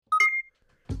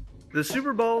The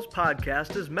Super Balls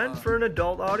podcast is meant for an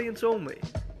adult audience only.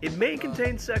 It may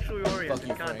contain sexually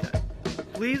oriented content.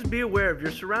 Please be aware of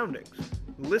your surroundings.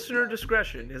 Listener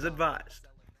discretion is advised.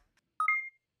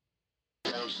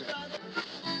 You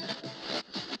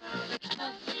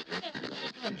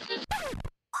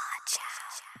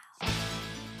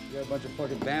got a bunch of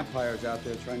fucking vampires out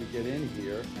there trying to get in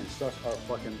here and suck our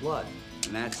fucking blood.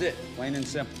 And that's it, plain and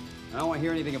simple. I don't want to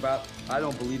hear anything about, I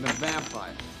don't believe in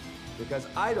vampires. Because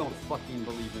I don't fucking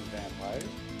believe in vampires.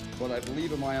 What I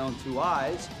believe in my own two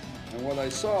eyes, and what I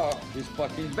saw is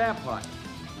fucking vampires.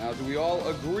 Now, do we all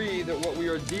agree that what we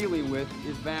are dealing with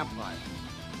is vampires?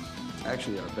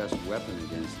 Actually, our best weapon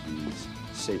against these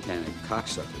satanic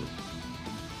cocksuckers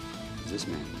is this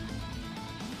man.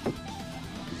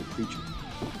 He's a preacher.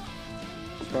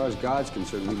 As far as God's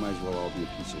concerned, we might as well all be a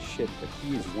piece of shit, but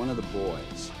he is one of the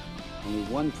boys. Only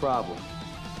one problem: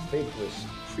 faithless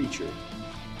preacher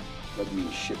doesn't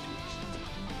mean shit to us.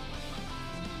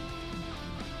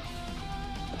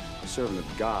 A servant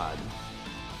of God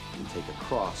can take a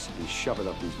cross and shove it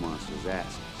up these monsters'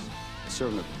 asses. A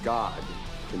servant of God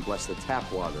can bless the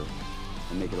tap water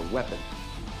and make it a weapon.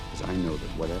 Because I know that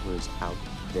whatever is out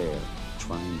there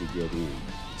trying to get in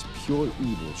is pure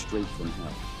evil straight from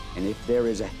hell. And if there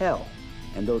is a hell,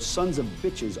 and those sons of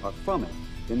bitches are from it,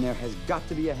 then there has got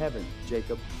to be a heaven,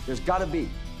 Jacob. There's gotta be.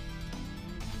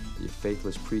 Are you a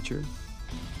faithless preacher?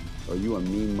 Or are you a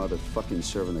mean motherfucking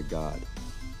servant of God?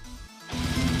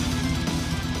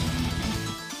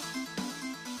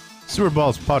 Super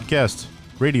Balls podcast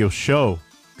radio show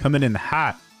coming in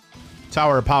hot.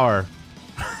 Tower of Power.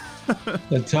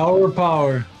 The Tower of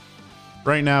Power.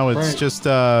 Right now it's just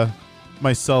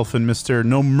myself and Mr.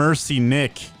 No Mercy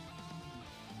Nick.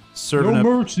 Serving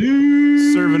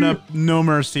up no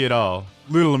mercy at all.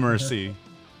 Little mercy.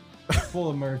 Full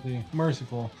of mercy.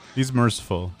 Merciful. He's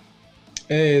merciful.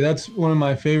 Hey, that's one of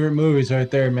my favorite movies right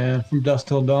there, man. From Dusk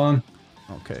Till Dawn.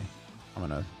 Okay. I'm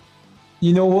gonna...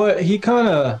 You know what? He kind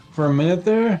of, for a minute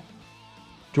there,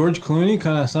 George Clooney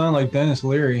kind of sounded like Dennis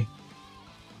Leary.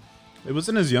 It was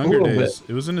in his younger days. Bit.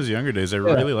 It was in his younger days. I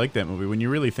really like that movie. When you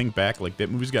really think back, like,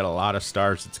 that movie's got a lot of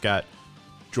stars. It's got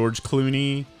George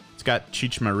Clooney. It's got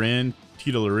Cheech Marin,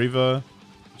 Tito Larriva,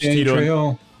 Danny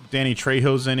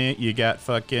Trejo's in it. You got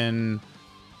fucking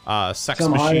Sex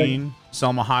Machine.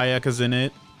 Salma Hayek is in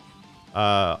it.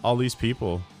 All these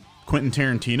people. Quentin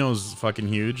Tarantino's fucking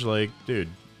huge. Like, dude,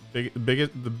 the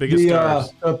biggest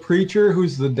stars. A preacher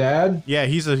who's the dad. Yeah,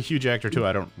 he's a huge actor too.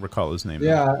 I don't recall his name.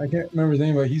 Yeah, I can't remember his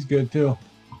name, but he's good too.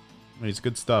 He's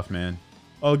good stuff, man.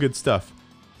 All good stuff.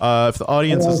 If the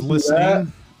audience is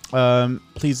listening,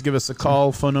 please give us a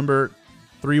call. Phone number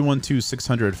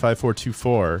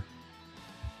 312-600-5424.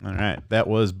 All right, that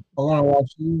was... I want to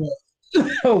watch you.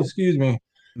 Oh, excuse me.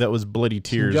 That was Bloody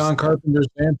Tears. John Carpenter's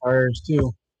Vampires,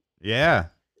 too. Yeah.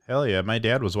 Hell yeah. My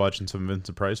dad was watching some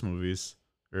Vincent Price movies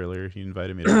earlier. He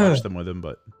invited me to watch them with him,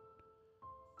 but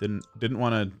didn't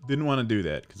want to do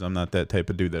that because I'm not that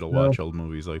type of dude that'll watch old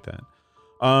movies like that.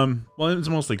 Well, it's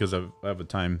mostly because I have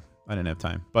time. I didn't have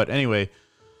time. But anyway,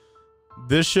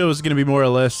 this show is going to be more or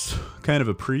less kind of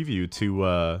a preview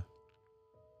to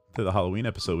the Halloween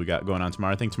episode we got going on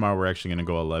tomorrow. I think tomorrow we're actually going to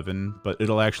go 11, but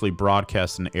it'll actually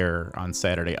broadcast and air on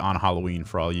Saturday on Halloween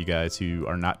for all you guys who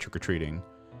are not trick-or-treating.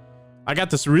 I got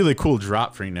this really cool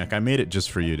drop for you, Nick. I made it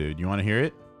just for you, dude. You want to hear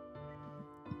it?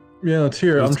 Yeah, let's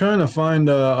hear it. I'm trying to find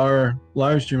our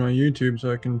live stream on YouTube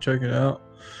so I can check it out.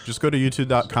 Just go to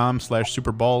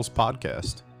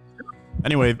youtube.com/superballspodcast.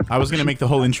 Anyway, I was going to make the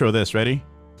whole intro this. Ready?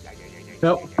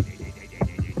 Yep.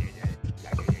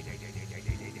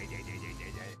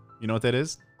 You know what that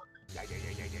is?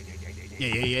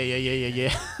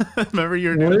 Yeah. Remember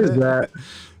your What is that?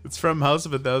 It's from House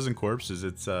of a Thousand Corpses.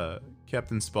 It's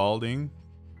Captain Spaulding,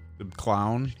 the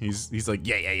clown. He's like,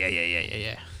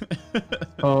 yeah.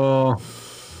 Oh,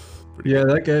 yeah,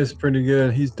 that guy's pretty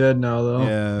good. He's dead now, though.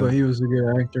 Yeah. But he was a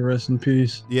good actor. Rest in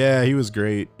peace. Yeah, he was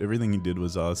great. Everything he did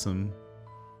was awesome.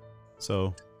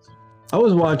 So, I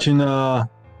was watching the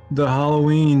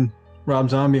Halloween,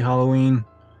 Rob Zombie Halloween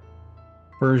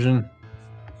version.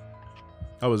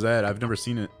 how was that? I've never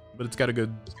seen it, but it's got a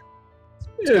good...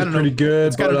 It's pretty good.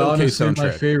 It's got but an okay honestly, my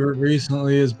soundtrack. favorite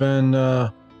recently has been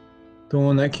the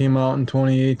one that came out in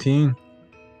 2018.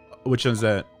 Which one's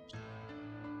that?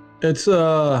 It's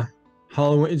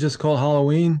Halloween. It's just called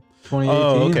Halloween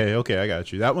 2018. Oh, okay, I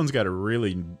got you. That one's got a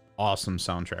really awesome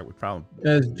soundtrack. With probably... It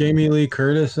has Jamie Lee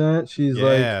Curtis in it. She's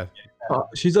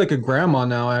like a grandma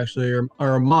now, actually,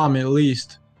 or a mom at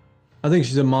least. I think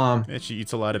she's a mom. Yeah, she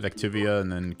eats a lot of Activia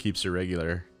and then keeps her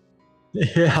regular.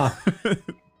 Yeah.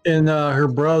 And her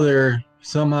brother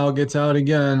somehow gets out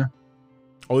again.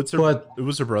 Oh, it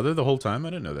was her brother the whole time? I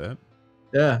didn't know that.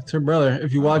 Yeah, it's her brother.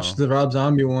 If you watch the Rob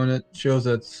Zombie one, it shows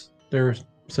that they're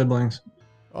siblings.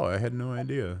 Oh, I had no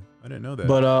idea. I didn't know that.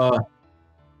 But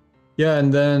yeah,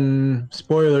 and then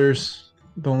spoilers.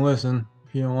 Don't listen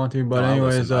if you don't want to. But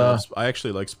anyways, I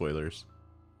actually like spoilers.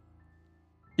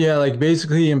 Yeah, like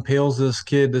basically he impales this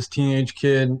teenage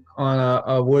kid on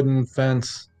a wooden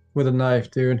fence with a knife,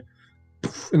 dude.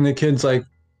 And the kid's like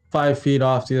 5 feet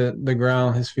off the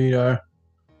ground. His feet are.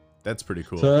 That's pretty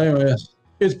cool. So anyways,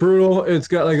 it's brutal. It's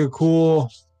got like a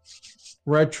cool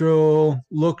retro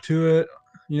look to it.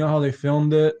 You know how they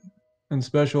filmed it and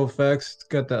special effects. It's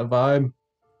got that vibe.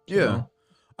 Yeah. So.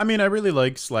 I mean, I really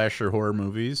like slasher horror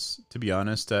movies, to be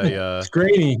honest. It's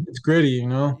grainy. It's gritty, you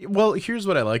know? Well, here's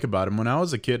what I like about him. When I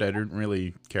was a kid, I didn't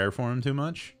really care for him too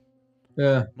much.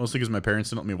 Yeah. Mostly because my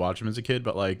parents didn't let me watch him as a kid.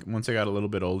 But, like, once I got a little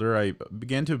bit older, I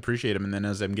began to appreciate him. And then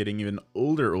as I'm getting even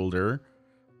older...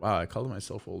 Wow, I called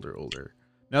myself older.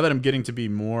 Now that I'm getting to be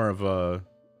more of a...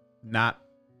 Not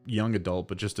young adult,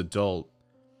 but just adult...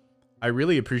 I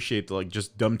really appreciate the, like,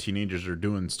 just dumb teenagers are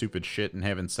doing stupid shit and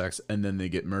having sex and then they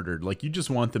get murdered. Like, you just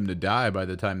want them to die by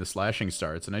the time the slashing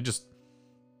starts. And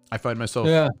I find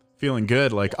myself feeling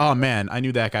good. Like, oh man, I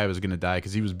knew that guy was going to die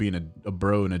because he was being a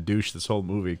bro and a douche this whole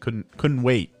movie. Couldn't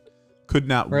wait. Could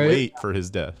not wait for his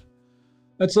death.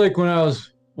 That's like when I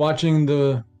was watching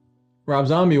the Rob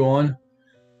Zombie one.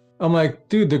 I'm like,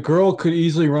 dude, the girl could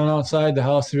easily run outside the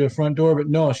house through the front door, but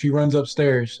no, she runs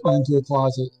upstairs into a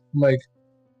closet. I'm like,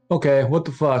 okay, what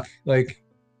the fuck? Like,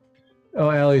 oh,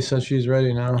 Allie says she's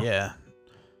ready now. Yeah.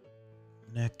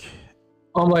 Nick.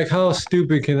 I'm like, how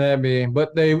stupid can that be?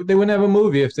 But they wouldn't have a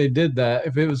movie if they did that.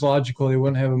 If it was logical, they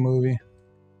wouldn't have a movie.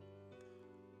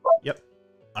 Yep.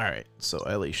 All right. So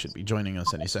Ellie should be joining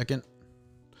us any second.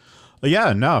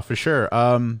 Yeah, no, for sure.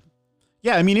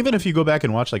 Yeah, I mean, even if you go back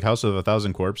and watch like House of a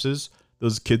Thousand Corpses,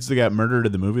 those kids that got murdered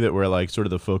in the movie that were like sort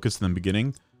of the focus in the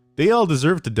beginning, they all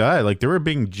deserved to die. Like, they were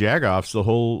being jagoffs the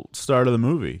whole start of the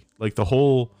movie. Like, the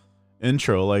whole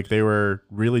intro, like, they were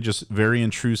really just very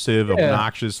intrusive,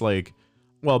 obnoxious, like,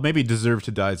 well, maybe deserve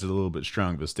to die is a little bit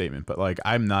strong of a statement, but, like,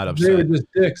 I'm not upset. They were just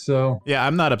dicks, so. Yeah,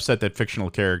 I'm not upset that fictional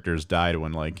characters died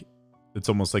when, like, it's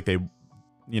almost like they,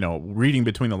 you know, reading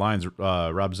between the lines,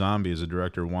 Rob Zombie as a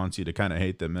director wants you to kind of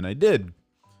hate them, and I did.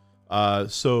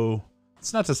 So,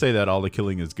 it's not to say that all the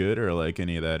killing is good or, like,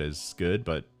 any of that is good,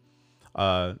 but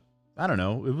I don't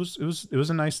know. It was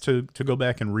a nice to go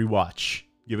back and rewatch.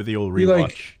 Give it the old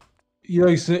rewatch. He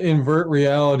likes to invert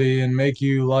reality and make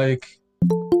you like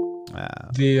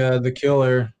the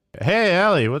killer. Hey,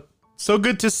 Allie, what? So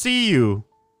good to see you.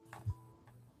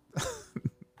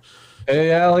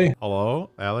 Hey, Allie. Hello,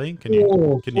 Allie. Can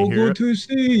you hear? Good to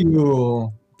see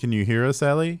you. Can you hear us,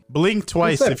 Allie? Blink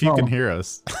twice if you can hear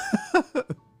us.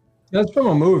 That's from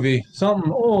a movie.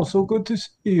 Something. Oh, so good to see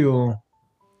you.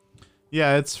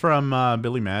 Yeah, it's from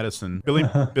Billy Madison.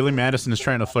 Billy Madison is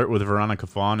trying to flirt with Veronica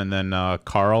Vaughn, and then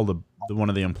Carl, the one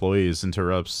of the employees,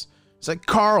 interrupts. He's like,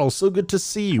 "Carl, so good to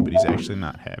see you," but he's actually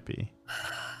not happy.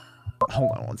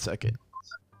 Hold on one second.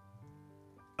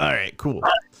 All right, cool.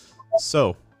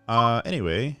 So,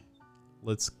 anyway,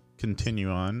 let's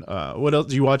continue on. What else?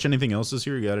 Do you watch anything else this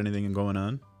year? You got anything going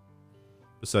on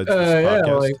besides this podcast?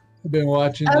 Yeah, like I've been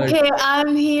watching. Okay, like,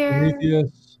 I'm here.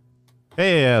 Prometheus.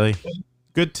 Hey, Allie.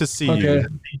 Good to see you.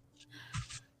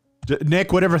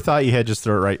 Nick, whatever thought you had, just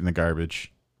throw it right in the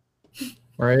garbage.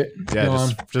 Right?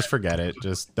 Yeah, just forget it.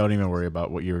 Just don't even worry about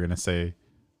what you were going to say.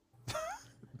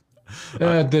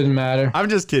 It didn't matter. I'm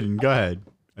just kidding. Go ahead.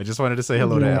 I just wanted to say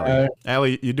hello to Allie.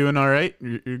 Allie, you doing all right?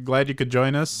 You're glad you could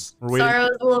join us? We're waiting. Sorry, I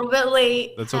was a little bit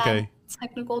late. That's okay.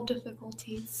 Technical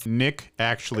difficulties. Nick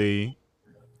actually...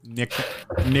 Nick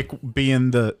being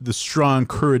the strong,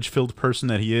 courage-filled person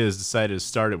that he is, decided to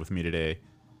start it with me today.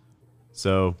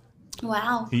 So,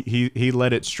 wow, he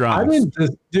led it strong. I didn't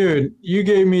just, dude. You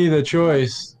gave me the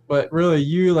choice, but really,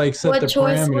 you like set the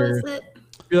parameter. Was it?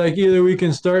 You're like, either we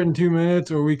can start in 2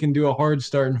 minutes or we can do a hard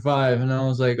start in 5. And I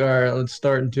was like, all right, let's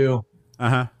start in 2.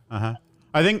 I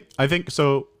think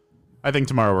so. I think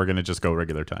tomorrow we're gonna just go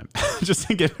regular time, just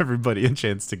to give everybody a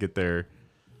chance to get there.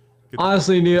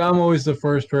 Honestly, dude, I'm always the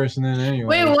first person in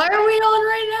anyway. Wait, what are we on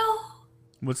right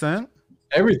now? What's that?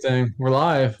 Everything. We're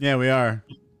live. Yeah, we are.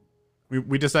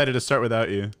 We decided to start without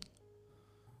you.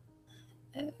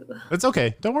 Oh. It's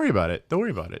okay. Don't worry about it. Don't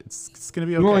worry about it. It's gonna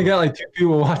be okay. We only got like 2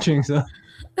 people watching, so.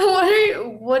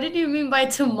 What did you mean by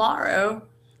tomorrow?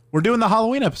 We're doing the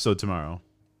Halloween episode tomorrow.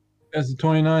 That's the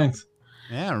 29th.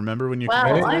 Yeah, remember when you...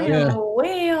 Wow, I am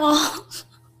way off.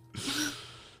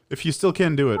 If you still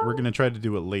can do it, we're gonna try to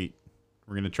do it late.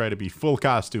 We're gonna try to be full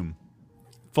costume.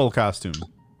 Full costume.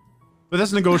 But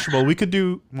that's negotiable. We could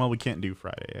do. Well, we can't do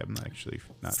Friday. I'm actually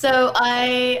not. So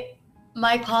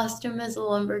my costume is a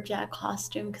lumberjack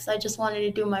costume because I just wanted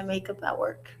to do my makeup at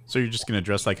work. So you're just gonna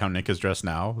dress like how Nick is dressed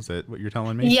now? Is that what you're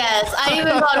telling me? Yes, I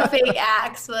even bought a fake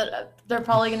axe, but they're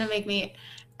probably gonna make me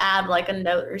add like a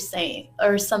note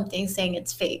or something saying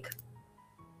it's fake.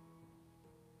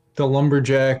 The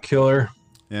lumberjack killer.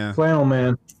 Yeah. Flannel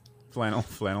man.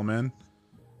 Flannel man.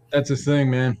 That's a thing,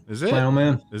 man. Is it? Flannel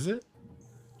man. Is it?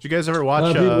 Did you guys ever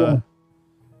watch? Go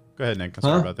ahead, Nick. I'm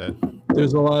sorry about that.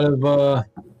 There's a lot of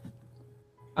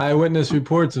eyewitness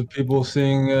reports of people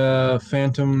seeing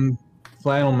phantom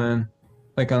flannel men,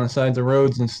 like on the sides of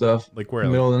roads and stuff. Like where? In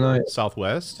the middle of the night.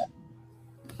 Southwest?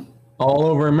 All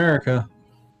over America.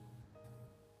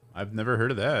 I've never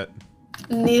heard of that.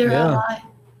 Neither have Yeah. I.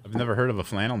 I've never heard of a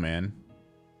flannel man.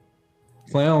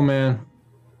 Flannel man.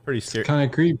 Pretty scary. Kind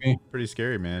of creepy. Pretty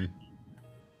scary, man.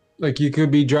 Like you could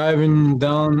be driving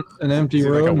down an empty Is he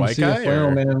like road a and white see a guy, flannel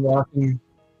or- man walking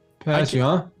past you,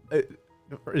 huh?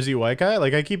 Is he a white guy?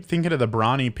 Like I keep thinking of the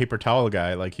brawny paper towel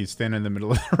guy. Like he's standing in the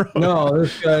middle of the road. No,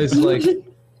 this guy's like,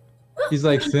 he's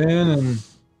like thin and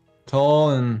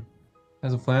tall and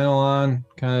has a flannel on,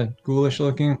 kind of ghoulish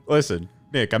looking. Listen,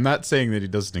 Nick, I'm not saying that he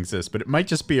doesn't exist, but it might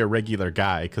just be a regular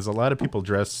guy because a lot of people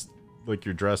dress like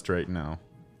you're dressed right now,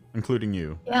 including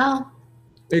you. Yeah.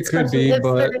 It could Especially be,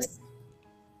 but hipsters.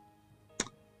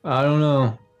 I don't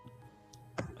know.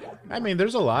 I mean,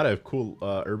 there's a lot of cool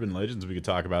urban legends we could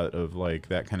talk about of like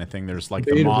that kind of thing. There's like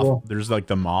the Debatable. there's like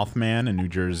the Mothman in New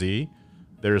Jersey.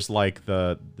 There's like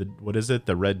the what is it?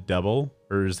 The Red Devil,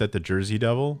 or is that the Jersey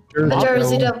Devil? The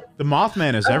Jersey Devil. The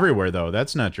Mothman is everywhere though.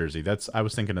 That's not Jersey. I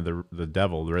was thinking of the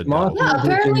devil, the Red Mothman Devil. Yeah, is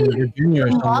like in apparently Virginia or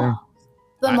the something.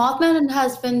 The Mothman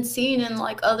has been seen in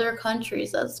like other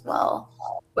countries as well,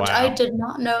 which Wow. I did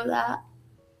not know that.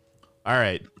 All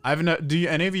right, do you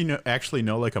any of you actually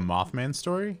know like a Mothman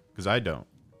story? Because I don't.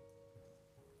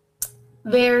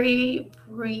 Very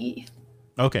brief.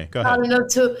 Okay, go ahead. Not enough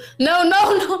to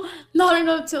not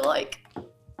enough to like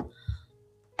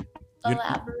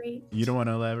elaborate. You don't want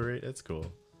to elaborate? That's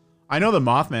cool. I know the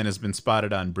Mothman has been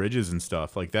spotted on bridges and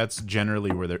stuff. Like that's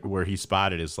generally where he's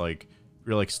spotted is like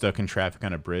you're like stuck in traffic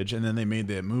on a bridge, and then they made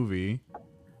that movie,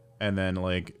 and then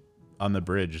like on the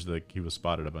bridge, like he was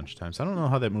spotted a bunch of times. I don't know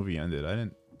how that movie ended. I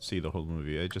didn't see the whole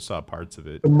movie. I just saw parts of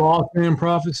it. The Mothman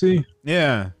prophecy.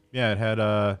 Yeah, it had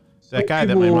that Some guy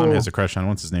that my mom people- has a crush on.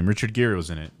 What's his name? Richard Gere was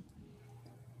in it.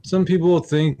 Some people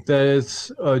think that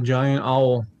it's a giant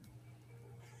owl.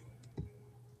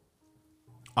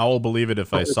 I will believe it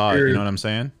if I saw it. You know what I'm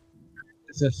saying?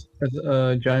 It's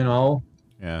a giant owl.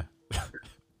 Yeah.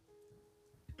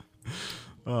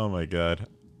 Oh my god.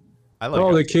 I like Oh,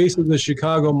 it. the case of the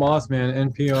Chicago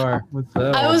Mothman, NPR. What's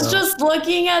that? I all was about? just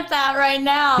looking at that right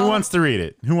now. Who wants to read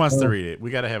it? Who wants to read it? We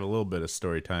got to have a little bit of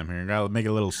story time here. Got to make it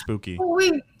a little spooky.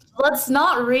 Let's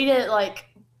not read it like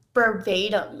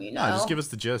verbatim, you know. Just give us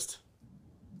the gist.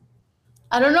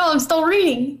 I don't know. I'm still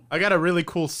reading. I got a really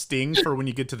cool sting for when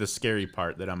you get to the scary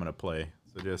part that I'm gonna play.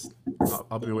 So just,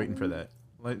 I'll be waiting for that.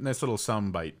 Nice little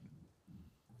sound bite.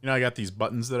 You know, I got these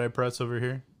buttons that I press over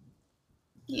here.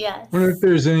 Yes. I wonder if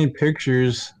there's any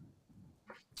pictures.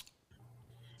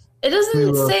 It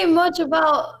doesn't Yeah. say much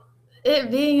about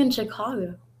it being in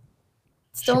Chicago.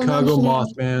 Still Chicago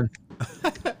mentioning-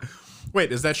 Mothman.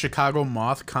 Wait, is that Chicago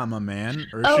Moth, man,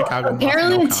 or Oh, Chicago Moth?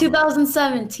 apparently no in comma?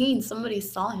 2017, somebody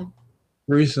saw him.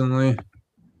 Recently.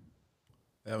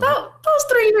 That was- That was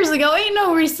 3 years ago. Ain't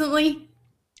no recently.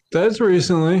 That's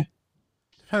recently.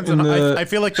 Depends in on, the- I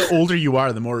feel like the older you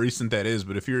are, the more recent that is.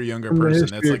 But if you're a younger in the person,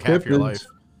 that's history like of half your cryptids. life.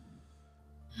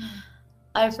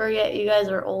 I forget you guys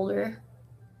are older.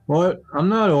 What? I'm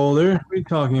not older. What are you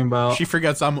talking about? She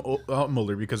forgets I'm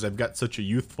older because I've got such a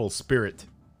youthful spirit.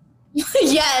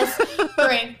 Yes,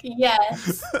 Frank.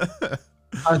 Yes.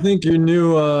 I think your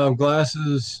new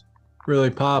glasses really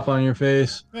pop on your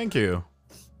face. Thank you.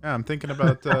 Yeah, I'm thinking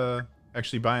about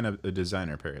actually buying a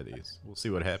designer pair of these. We'll see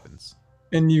what happens.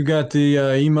 And you got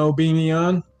the emo beanie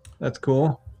on. That's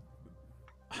cool.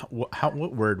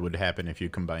 What word would happen if you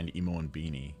combined emo and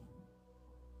beanie?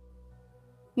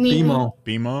 Me. BMO.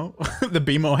 BMO? The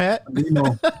BMO hat?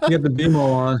 BMO. You got the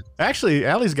BMO on. Actually,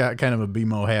 Allie's got kind of a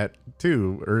BMO hat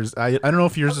too. Or I don't know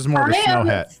if yours is more of a I snow am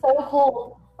hat. so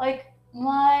cold. Like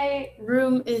my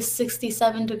room is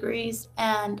 67 degrees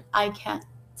and I can't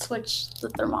switch the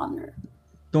thermometer.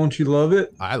 Don't you love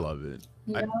it? I love it.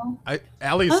 You know?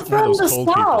 Allie's I'm one of from those the cold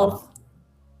people. south.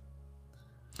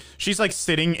 She's like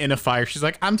sitting in a fire. She's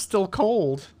like, I'm still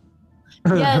cold.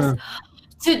 Yes.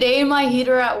 Today my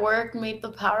heater at work made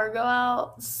the power go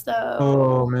out. So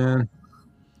Oh man.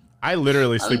 I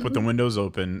literally sleep with the windows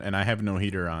open, and I have no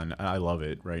heater on. I love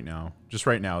it right now. Just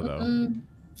right now, though.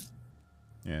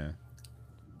 Yeah.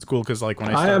 It's cool because, like,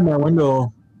 when I have my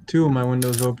window, 2 of my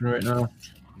windows open right now.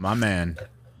 My man.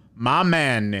 My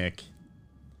man, Nick.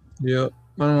 Yep.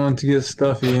 I don't want to get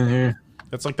stuffy in here.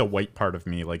 That's like the white part of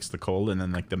me likes the cold, and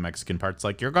then, like, the Mexican part's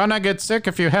like, you're gonna get sick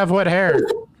if you have wet hair.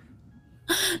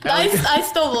 I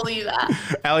still believe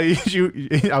that. Allie,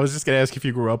 I was just gonna ask if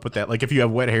you grew up with that. Like, if you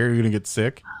have wet hair, you're gonna get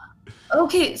sick.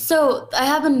 Okay, so I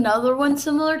have another one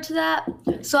similar to that.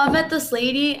 So I met this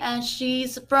lady, and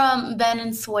she's from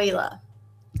Venezuela.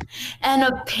 And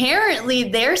apparently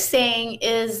their saying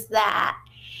is that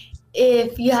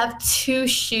if you have 2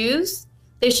 shoes,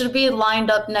 they should be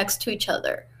lined up next to each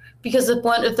other. Because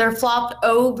if they're flopped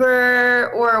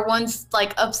over or one's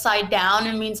like upside down,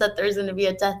 it means that there's going to be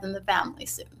a death in the family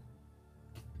soon.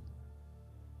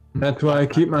 That's why I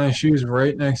keep my shoes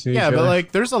right next to each other. Yeah, but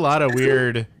like, there's a lot of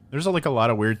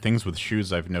weird things with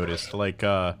shoes I've noticed. Like,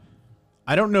 I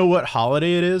don't know what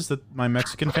holiday it is that my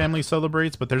Mexican family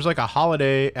celebrates, but there's like a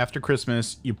holiday after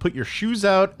Christmas. You put your shoes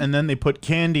out, and then they put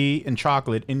candy and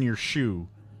chocolate in your shoe,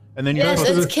 and then Yes,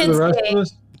 it's Kids Day.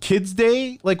 Kids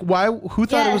Day? Like, why? Who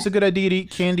thought it was a good idea to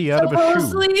eat candy out of a shoe?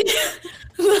 Supposedly,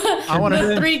 I want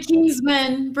the to. 3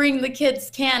 Kingsmen bring the kids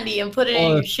candy and put it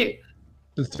in your shoe.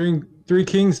 The Three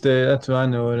Kings Day, that's what I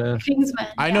know it as. Kingsmen.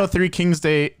 I know 3 Kings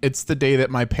Day, it's the day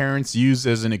that my parents use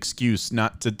as an excuse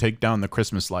not to take down the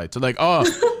Christmas lights. They're like, oh,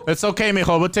 it's okay,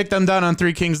 mijo, we'll take them down on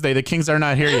 3 Kings Day. The kings are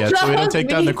not here yet, so we don't take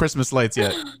down the Christmas lights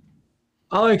yet.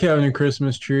 I like having a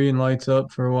Christmas tree and lights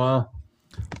up for a while.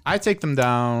 I take them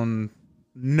down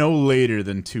no later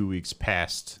than 2 weeks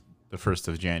past the 1st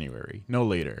of January. No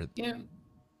later. Yeah.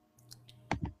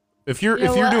 If you're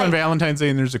doing Valentine's Day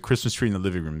and there's a Christmas tree in the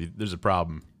living room, there's a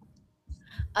problem.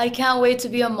 I can't wait to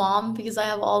be a mom because I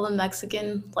have all the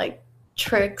Mexican like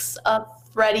tricks up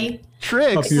ready.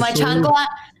 Tricks? My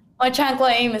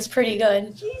chancla aim is pretty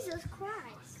good. Jesus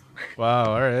Christ.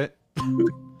 Wow, all right.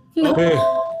 Hey,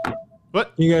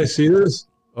 what? You guys see this?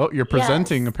 Oh, you're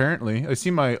presenting, apparently. I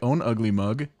see my own ugly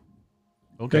mug.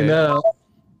 Okay. Check that out.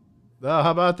 Oh,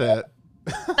 how about that?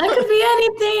 That could be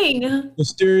anything.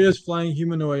 Mysterious flying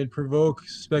humanoid provoke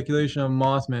speculation of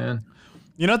Mothman.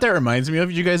 You know what that reminds me of?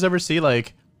 Did you guys ever see,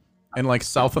 like, in, like,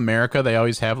 South America, they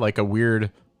always have, like, a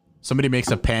weird... Somebody makes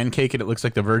a pancake and it looks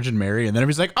like the Virgin Mary, and then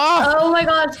everybody's like, oh my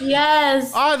gosh,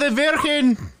 yes. Oh, the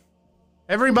Virgin!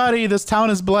 Everybody, this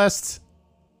town is blessed.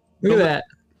 Look at that.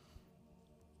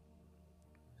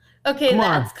 Okay,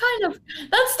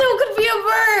 that still could be a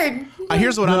bird.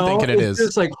 Here's what I'm thinking it is.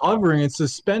 It's like hovering, it's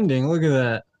suspending. Look at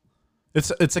that.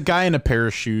 It's a guy in a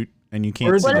parachute, and you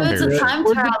can't see the What if it's a parachute. time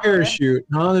Where's the traveler? parachute?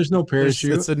 No, there's no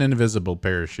parachute. It's an invisible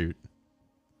parachute.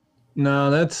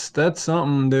 No, that's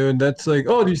something, dude. That's like,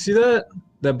 oh, do you see that?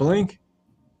 That blink?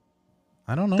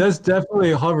 I don't know. That's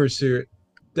definitely a hover suit.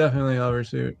 Definitely a hover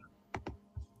suit.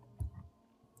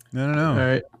 No. All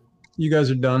right. You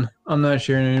guys are done. I'm not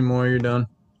sharing anymore. You're done.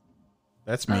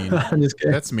 That's mean. I'm just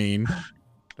kidding. That's mean.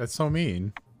 That's so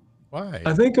mean. Why?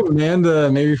 I think Amanda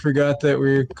maybe forgot that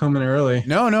we were coming early.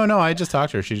 No. I just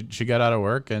talked to her. She got out of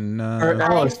work, and Or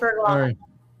Alice. forgot. Sorry.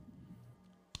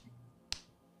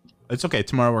 it's okay.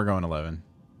 Tomorrow we're going 11.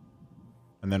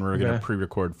 And then we're going to Okay.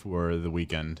 pre-record for the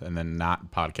weekend, and then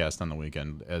not podcast on the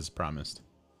weekend, as promised.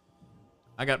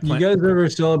 I got You plenty. guys ever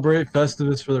celebrate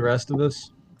Festivus for the rest of us?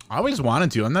 I always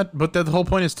wanted to. I'm not, but the whole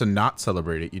point is to not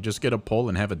celebrate it. You just get a pole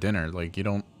and have a dinner. Like, you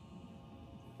don't.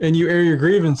 And you air your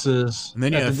grievances. And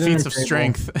then you at have the dinner feats of table.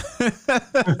 strength.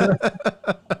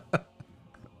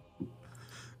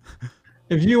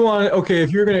 If you want, okay,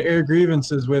 if you're gonna air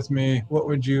grievances with me, what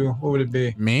would it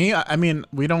be? Me? I mean,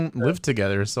 we don't live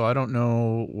together, so I don't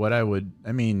know what I would.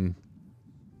 I mean,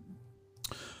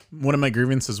 one of my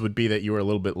grievances would be that you were a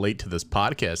little bit late to this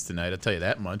podcast tonight. I'll tell you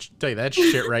that much. I'll tell you that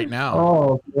shit right now.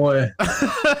 Oh boy,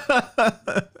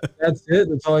 that's it.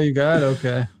 That's all you got.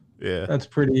 Okay, Yeah. that's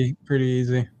pretty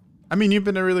easy. I mean, you've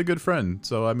been a really good friend,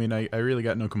 so I mean, I really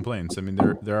got no complaints. I mean,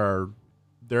 there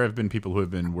have been people who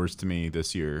have been worse to me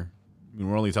this year. I mean,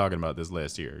 we're only talking about this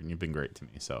last year, and you've been great to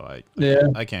me, so I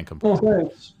can't complain. Well,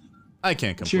 thanks. I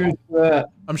can't complain. Cheers to that.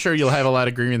 I'm sure you'll have a lot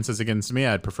of grievances against me.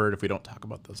 I'd prefer it if we don't talk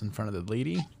about those in front of the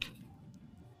lady.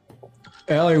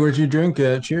 Allie, where'd you drink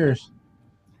at? Cheers.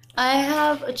 I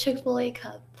have a Chick-fil-A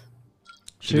cup.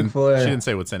 Chick-fil-A. She didn't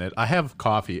say what's in it. I have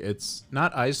coffee. It's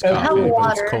not iced I coffee, have but it's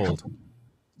water. cold.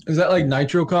 Is that like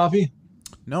nitro coffee?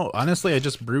 No, honestly, I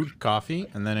just brewed coffee,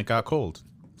 and then it got cold.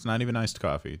 It's not even iced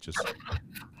coffee. It's just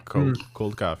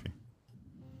cold coffee.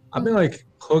 I've been like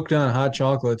hooked on hot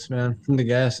chocolates, man, from the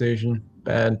gas station.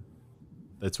 Bad.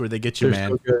 That's where they get you, They're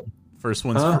man. so good. First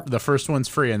one's the first one's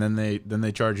free, and then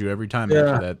they charge you every time Yeah.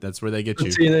 after that. That's where they get you.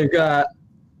 Let's see, they've got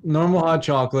normal hot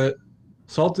chocolate,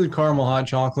 salted caramel hot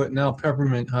chocolate, now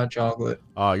peppermint hot chocolate.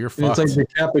 Oh, you're And fucked. it's like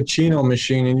the cappuccino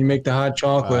machine, and you make the hot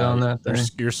chocolate on that thing.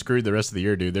 You're screwed the rest of the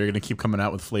year, dude. They're gonna keep coming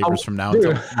out with flavors from now Dude,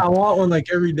 until. I want one like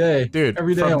every day. Dude,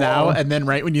 every day I from want now one. and then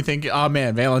right when you think, oh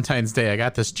man, Valentine's Day, I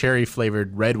got this cherry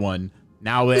flavored red one.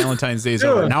 Now Valentine's Day's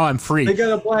over. Dude, Now I'm free. They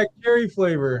got a black cherry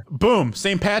flavor. Boom.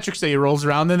 St. Patrick's Day rolls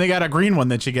around, then they got a green one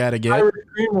that you gotta get. Irish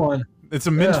cream one. It's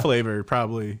a mint Yeah. flavor,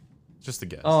 probably. Just a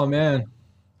guess. Oh man,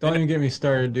 don't even get me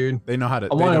started, dude. They know how to. I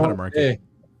They know wanted how to one market. today.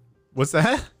 What's that?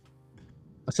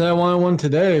 I said I wanted one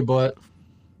today, but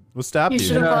What stopped You you?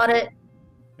 should have Yeah. bought it.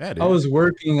 Yeah, dude. I was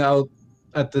working out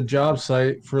at the job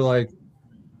site for like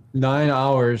 9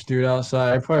 hours, dude,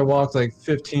 outside. I probably walked like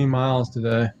 15 miles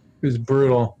today. It was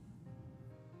brutal.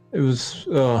 It was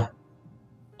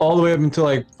all the way up until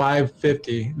like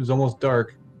 5:50. It was almost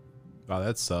dark. Wow,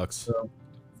 that sucks.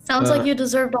 Sounds like you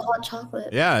deserved a hot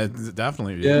chocolate. Yeah,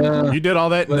 definitely. Yeah. You did all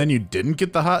that, But- and then you didn't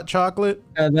get the hot chocolate.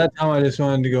 At that time, I just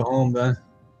wanted to go home, then.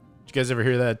 Did you guys ever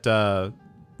hear that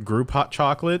group Hot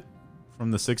Chocolate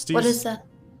from the 60s? What is that?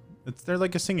 They're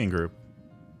like a singing group.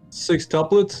 6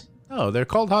 tuplets? Oh, they're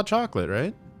called Hot Chocolate,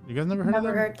 right? You guys never heard Never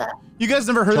of that? heard that. You guys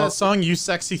never heard that Chocolate. song, You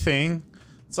Sexy Thing?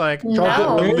 It's like, No.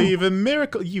 Chocolate rain? believe in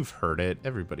miracle. You've heard it.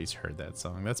 Everybody's heard that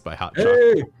song. That's by Hot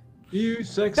Chocolate. Hey, you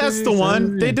sexy. That's the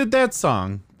one. They sexy. did that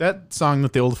song. That song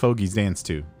that the old fogies dance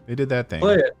to. They did that thing.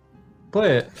 Play it.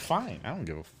 Play it. Fine. I don't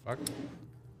give a fuck.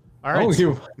 All I right. don't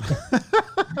give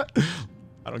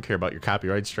I don't care about your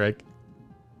copyright strike.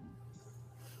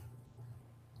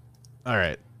 All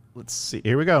right. Let's see.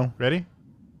 Here we go. Ready?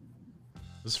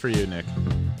 This is for you, Nick.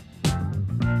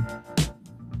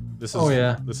 This is, Oh,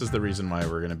 yeah. This is the reason why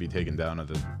we're going to be taken down at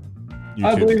the YouTube.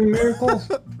 I believe in miracles.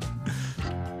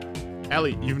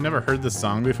 Allie, you've never heard this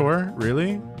song before?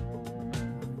 Really?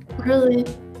 Really?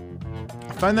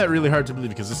 I find that really hard to believe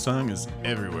because this song is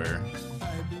everywhere.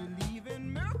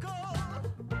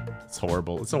 It's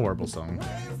horrible. It's a horrible song.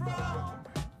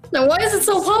 Now, why is it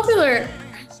so popular?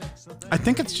 I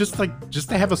think it's just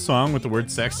to have a song with the word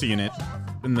sexy in it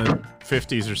in the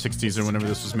 50s or 60s or whenever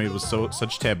this was made was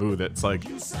such taboo that it's like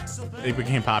it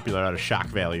became popular out of shock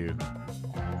value.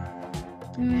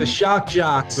 The shock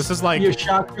jocks. This is like- You a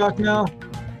shock jock now?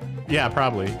 Yeah,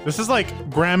 probably. This is like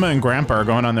grandma and grandpa are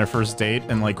going on their first date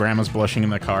and like grandma's blushing in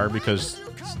the car because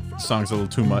the song's a little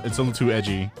too much. It's a little too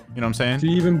edgy. You know what I'm saying? Do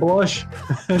you even blush?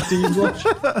 Do you blush?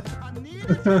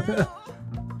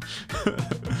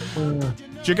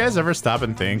 Did you guys ever stop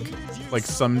and think, like,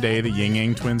 someday the Ying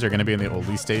Yang twins are going to be in the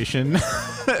oldie station?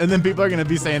 And then people are going to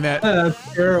be saying that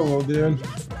That's terrible, dude.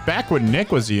 back when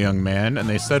Nick was a young man and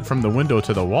they said from the window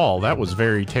to the wall, that was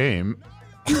very tame.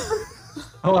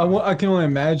 Oh, I can only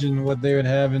imagine what they would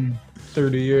have in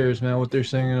 30 years, man, what they're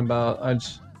singing about.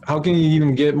 How can you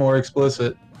even get more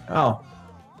explicit? How?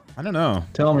 I don't know.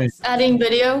 Tell me. Adding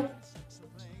video?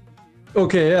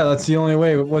 Okay, yeah, that's the only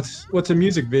way. What's a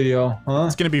music video, huh?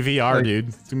 It's going to be VR, Like- dude.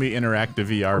 It's going to be interactive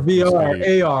VR.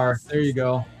 VR, AR. There you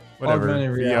go. Whatever.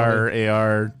 Augmented reality. VR,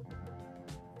 AR,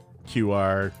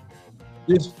 QR.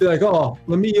 You just be like, oh,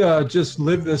 let me just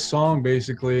live this song,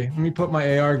 basically. Let me put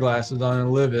my AR glasses on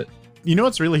and live it. You know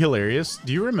what's really hilarious?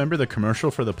 Do you remember the commercial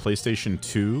for the PlayStation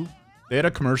 2? They had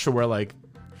a commercial where like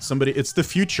it's the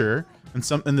future and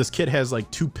this kid has like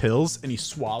 2 pills and he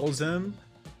swallows them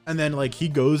and then like he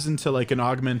goes into like an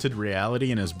augmented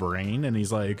reality in his brain and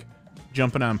he's like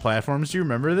jumping on platforms. Do you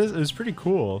remember this? It was pretty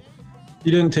cool.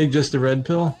 You didn't take just the red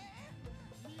pill?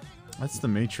 That's the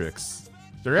Matrix.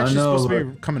 They're actually know, supposed to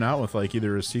be coming out with like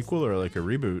either a sequel or like a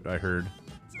reboot, I heard.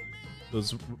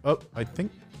 I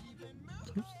think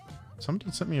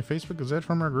somebody sent me a Facebook. Is that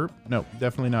from our group? No,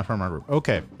 definitely not from our group.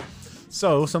 Okay.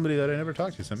 So somebody that I never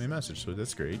talked to sent me a message, so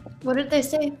that's great. What did they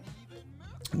say?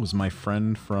 It was my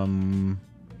friend from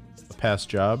a past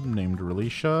job named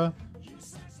Relisha.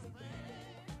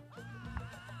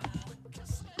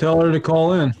 Tell her to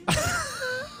call in.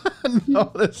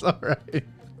 No, that's all right.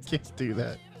 Can't do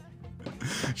that.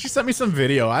 She sent me some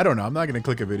video. I don't know. I'm not going to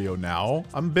click a video now.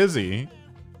 I'm busy.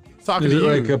 Talking Is to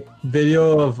it you. like a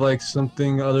video of like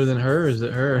something other than her? Or is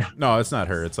it her? No, it's not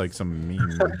her. It's like some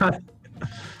meme.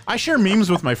 I share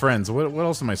memes with my friends. What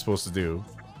else am I supposed to do?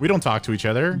 We don't talk to each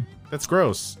other. That's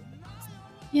gross.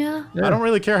 Yeah. Yeah. I don't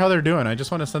really care how they're doing. I just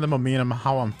want to send them a meme and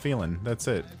how I'm feeling. That's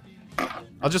it.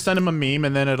 I'll just send them a meme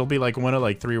and then it'll be like one of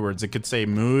like 3 words. It could say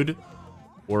mood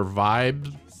or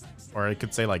vibe or it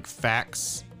could say like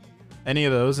facts. Any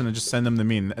of those and I just send them the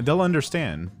meme. They'll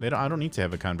understand. I don't need to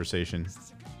have a conversation.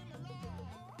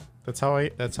 That's how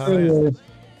I am.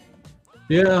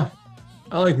 Yeah.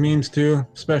 I like memes too,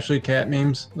 especially cat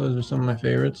memes. Those are some of my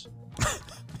favorites.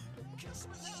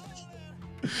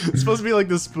 It's supposed to be like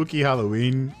the spooky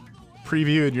Halloween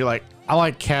preview, and you're like, I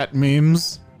like cat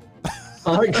memes.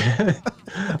 I like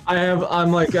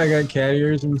I got cat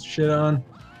ears and shit on.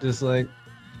 Just like,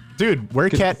 dude, wear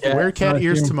cat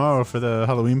ears tomorrow for the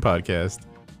Halloween podcast.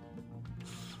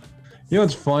 You know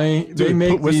what's funny? Dude, they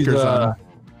make put whiskers these on.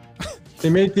 they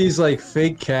make these like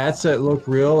fake cats that look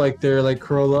real, like they're like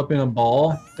curled up in a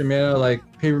ball. They're made out of like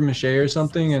paper mache or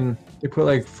something, and they put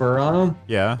like fur on them.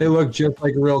 Yeah. They look just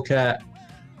like a real cat.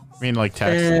 I mean, like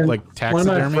And taxidermy.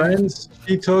 one of my friends,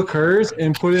 she took hers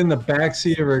and put it in the back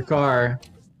seat of her car,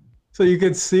 so you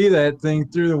could see that thing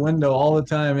through the window all the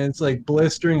time. And it's like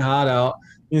blistering hot out.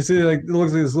 You see, like, it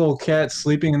looks like this little cat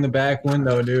sleeping in the back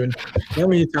window, dude. How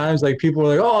many times like people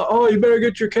are like, "Oh, you better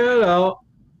get your cat out."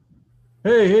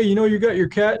 Hey, you know you got your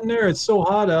cat in there? It's so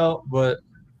hot out, but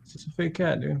it's just a fake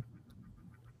cat, dude.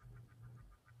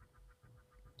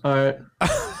 All right,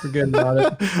 forget about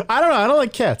it. I don't know. I don't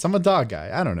like cats. I'm a dog guy.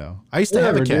 I don't know. I used to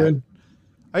have a cat. Dude.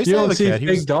 I used You to have don't a see cat.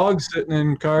 fake dogs sitting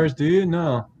in cars, do you?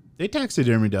 No. They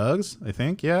taxidermy dogs, I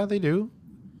think. Yeah, they do.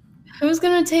 Who's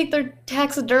gonna take their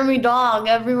taxidermy dog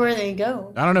everywhere they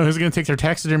go? I don't know who's going to take their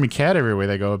taxidermy cat everywhere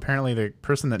they go. Apparently, the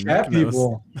person that Cat Nick knows.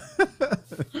 people.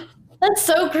 That's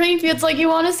so creepy. It's like, you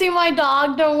want to see my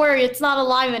dog? Don't worry, it's not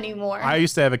alive anymore. I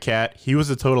used to have a cat. He was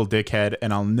a total dickhead,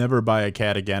 and I'll never buy a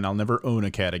cat again. I'll never own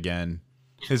a cat again.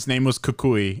 His name was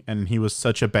Kukui, and he was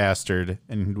such a bastard,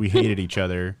 and we hated each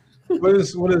other. What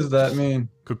does that mean?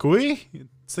 Kukui?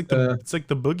 It's like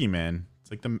the boogeyman.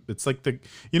 It's like the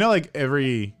you know, like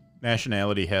every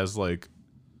nationality has like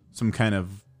some kind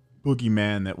of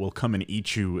boogeyman that will come and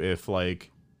eat you if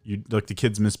like the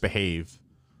kids misbehave.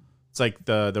 It's like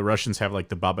the Russians have like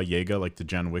the Baba Yaga, like the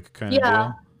John Wick kind of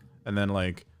deal. And then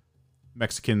like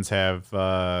Mexicans have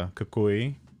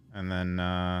Kukui, and then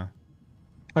How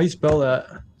you spell that?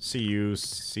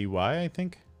 C-U-C-Y, I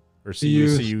think. Or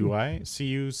C-U-C-Y?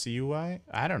 C-U-C-U-Y?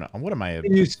 I don't know. What am I, a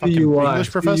C-U-C-U-Y. fucking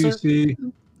English professor?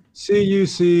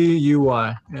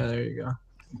 C-U-C-U-Y. Yeah, there you go.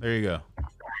 There you go.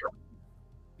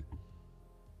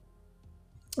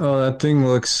 Oh, that thing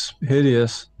looks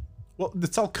hideous. Well,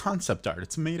 it's all concept art.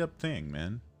 It's a made-up thing,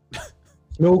 man.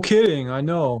 No kidding, I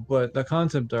know, but the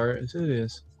concept art is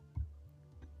hideous.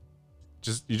 You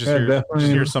just Yeah, hear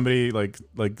definitely. somebody like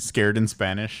scared in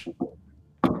Spanish.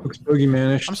 Looks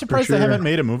boogeyman-ish. I'm surprised for they sure. haven't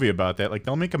made a movie about that. Like,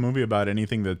 they'll make a movie about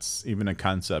anything that's even a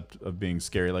concept of being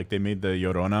scary. Like, they made the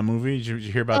Llorona movie. Did you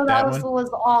hear about that one? was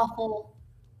awful.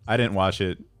 I didn't watch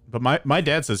it, but my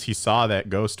dad says he saw that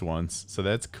ghost once, so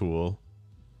that's cool.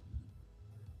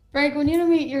 Greg, we need to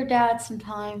meet your dad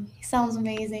sometime. He sounds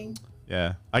amazing.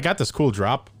 Yeah, I got this cool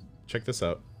drop. Check this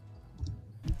out.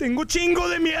 Tengo chingo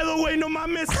de miedo, güey, no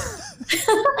mames.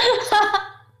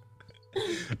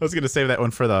 I was gonna save that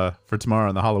one for tomorrow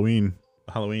on the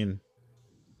Halloween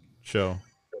show.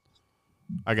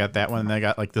 I got that one, and I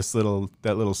got like that little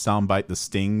soundbite, the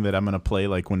sting that I'm gonna play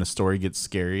like when a story gets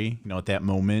scary. You know, at that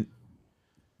moment,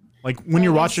 like when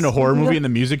you're watching a horror movie and the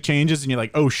music changes, and you're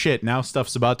like, "Oh shit, now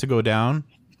stuff's about to go down."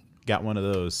 Got one of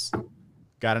those.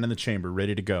 Got it in the chamber,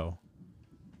 ready to go.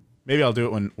 Maybe I'll do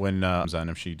it when comes on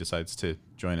if she decides to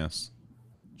join us.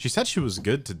 She said she was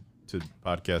good to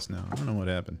podcast now. I don't know what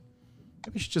happened.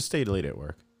 Maybe she just stayed late at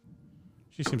work.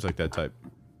 She seems like that type.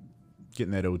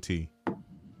 Getting that OT.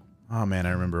 Oh man,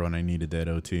 I remember when I needed that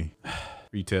OT.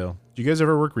 Retail. Did you guys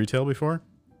ever work retail before?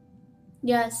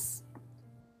 Yes.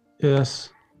 Yes.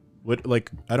 What,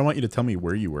 like, I don't want you to tell me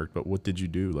where you worked, but what did you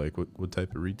do? Like, what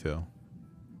type of retail?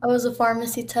 I was a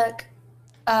pharmacy tech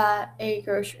at a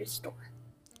grocery store.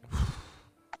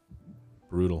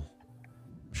 Brutal.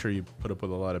 I'm sure you put up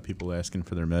with a lot of people asking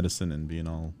for their medicine and being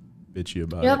all bitchy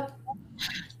about it. Yep.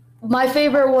 My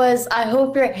favorite was, I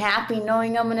hope you're happy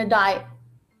knowing I'm gonna die.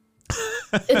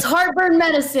 It's heartburn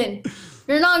medicine.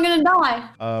 You're not gonna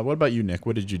die. What about you, Nick?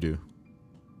 What did you do?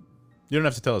 You don't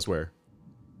have to tell us where.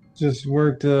 Just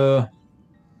worked, I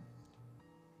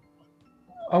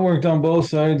worked on both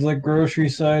sides, like grocery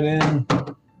side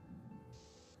and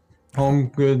home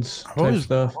goods type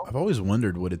stuff. I've always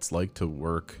wondered what it's like to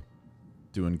work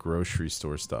doing grocery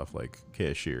store stuff, like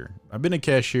cashier. I've been a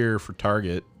cashier for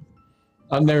Target.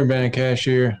 I've never been a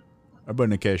cashier. I've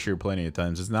been a cashier plenty of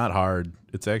times. It's not hard.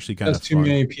 It's actually kind of That's too fun.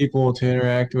 many people to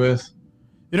interact with.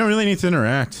 You don't really need to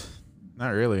interact. Not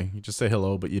really. You just say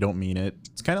hello, but you don't mean it.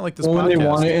 It's kind of like this Well, when podcast. they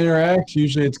want to interact,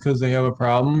 usually it's because they have a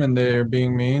problem and they're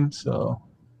being mean. So,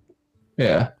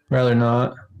 yeah, rather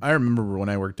not. I remember when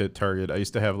I worked at Target, I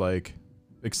used to have like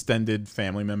extended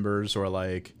family members, or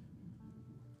like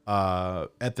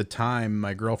at the time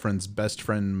my girlfriend's best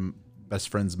friend best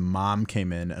friend's mom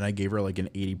came in, and I gave her like an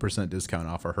 80% discount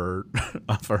off of her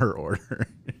off of her order.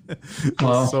 It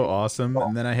was so awesome.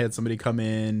 And then I had somebody come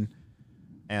in,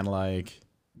 and like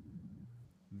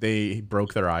they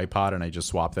broke their iPod, and I just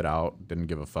swapped it out. Didn't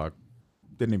give a fuck.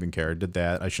 Didn't even care. Did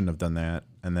that. I shouldn't have done that.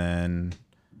 And then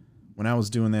when I was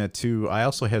doing that too, I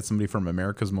also had somebody from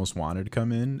America's Most Wanted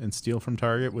come in and steal from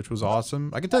Target, which was awesome.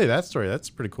 I can tell you that story. That's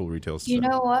pretty cool retail stuff. You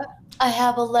know what? I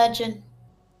have a legend.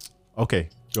 Okay,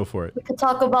 go for it. We could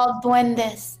talk about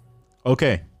duendes.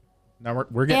 Okay. Now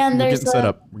we're getting set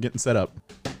up. We're getting set up.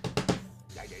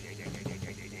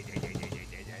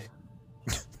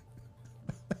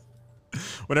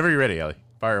 Whenever you're ready, Ellie.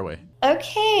 Fire away.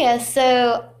 Okay,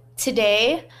 so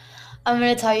today I'm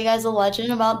going to tell you guys a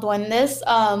legend about duendes,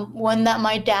 one that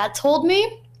my dad told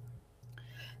me.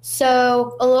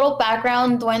 So a little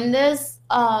background, duendes,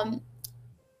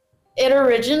 it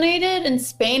originated in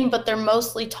Spain, but they're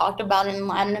mostly talked about in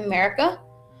Latin America.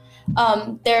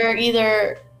 They're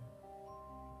either,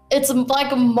 it's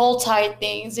like a multi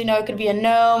things, you know, it could be a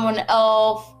gnome, an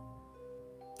elf,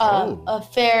 a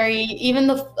fairy. Even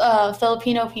the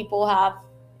Filipino people have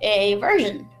a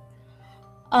version.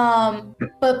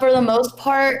 But for the most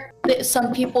part,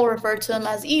 some people refer to them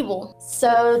as evil.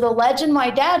 So the legend my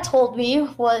dad told me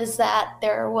was that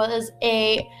there was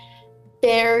a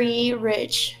very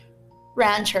rich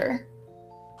rancher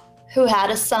who had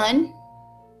a son,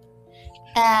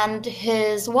 and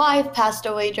his wife passed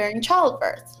away during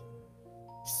childbirth.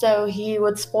 So he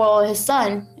would spoil his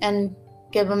son and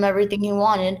give him everything he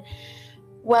wanted.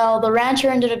 Well, the rancher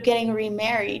ended up getting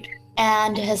remarried,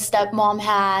 and his stepmom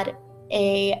had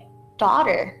a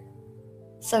daughter.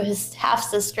 So his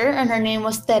half-sister, and her name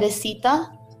was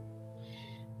Teresita.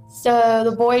 So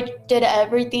the boy did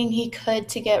everything he could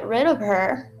to get rid of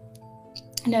her.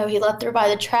 You know, he left her by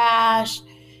the trash.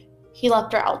 He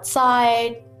left her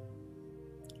outside.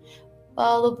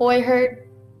 Well, the boy heard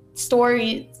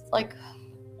stories like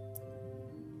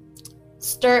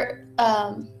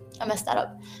I messed that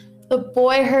up. The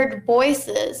boy heard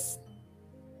voices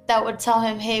that would tell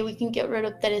him, hey, we can get rid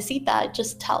of Teresita,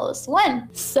 just tell us when.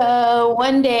 So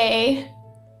one day,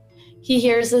 he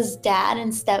hears his dad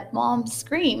and stepmom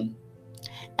scream.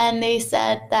 And they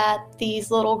said that these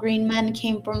little green men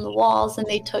came from the walls and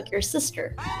they took your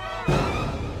sister.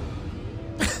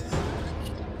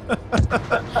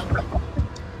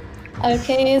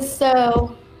 Okay,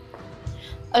 so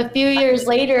a few years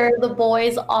later, the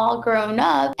boy's all grown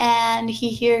up and he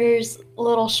hears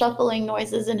little shuffling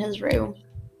noises in his room.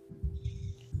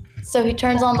 So he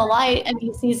turns on the light and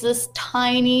he sees this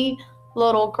tiny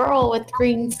little girl with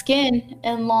green skin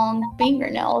and long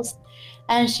fingernails.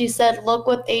 And she said, look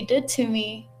what they did to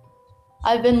me.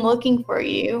 I've been looking for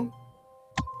you.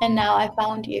 And now I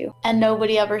found you. And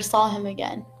nobody ever saw him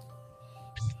again.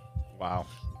 Wow.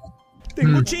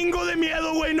 Tengo chingo de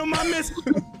miedo, güey, no mames.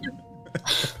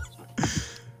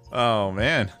 Oh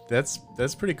man, that's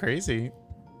pretty crazy.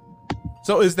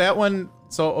 So is that one?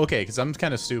 So okay, because I'm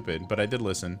kind of stupid, but I did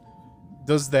listen.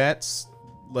 Does that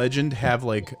legend have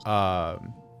like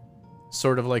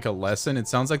sort of like a lesson? It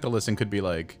sounds like the lesson could be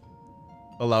like,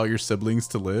 allow your siblings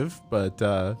to live, but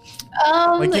like,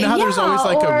 you know how there's always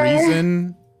like a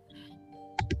reason.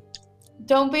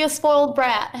 Don't be a spoiled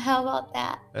brat. How about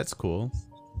that? That's cool.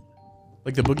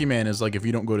 Like the boogeyman is like, if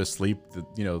you don't go to sleep,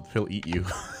 you know, he'll eat you,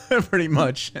 pretty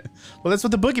much. Well, that's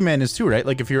what the boogeyman is too, right?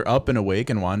 Like if you're up and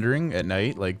awake and wandering at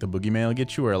night, like the boogeyman will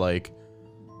get you, or like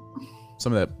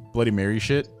some of that Bloody Mary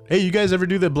shit. Hey, you guys ever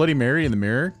do the Bloody Mary in the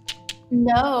mirror?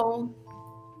 No.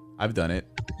 I've done it.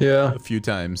 Yeah. A few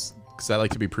times, because I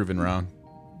like to be proven wrong.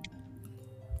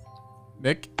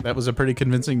 Nick, that was a pretty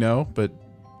convincing no, but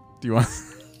do you want...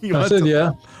 I said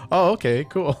yeah. Oh, okay,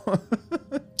 cool.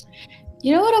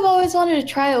 You know what? I've always wanted to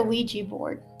try a Ouija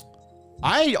board.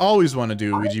 I always want to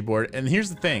do a Ouija board, and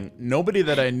here's the thing. Nobody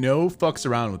that I know fucks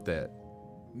around with that.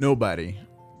 Nobody.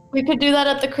 We could do that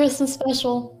at the Christmas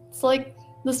special. It's like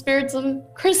the spirits of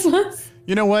Christmas.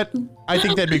 You know what? I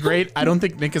think that'd be great. I don't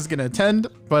think Nick is going to attend,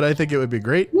 but I think it would be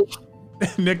great.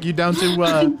 Nick, you down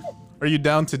to, are you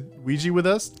down to Ouija with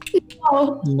us?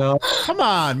 Oh. No. Come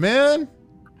on, man.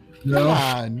 No. Come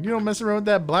on. You don't mess around with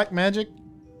that black magic?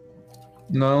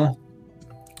 No.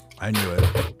 I knew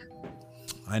it.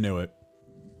 I knew it.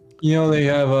 You know, they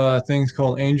have things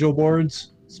called angel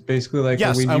boards. It's basically like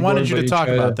yes, a Ouija I wanted board, you to but talk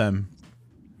try about them.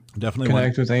 Definitely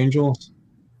connect with angels.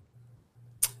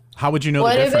 How would you know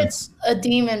What the if difference? it's a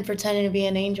demon pretending to be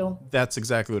an angel? That's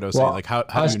exactly what I was saying. Like, how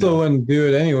I do you still know? wouldn't do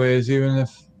it anyways, even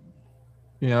if,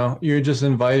 you know, you're just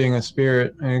inviting a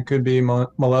spirit and it could be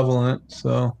malevolent.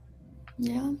 So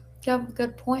Yeah, you have a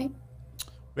good point.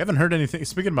 We haven't heard anything.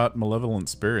 Speaking about malevolent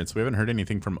spirits, we haven't heard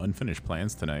anything from Unfinished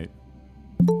Plans tonight.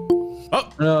 Oh,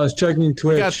 No, I was checking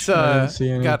Twitch. I didn't see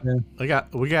we anything.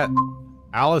 got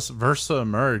Alice Versa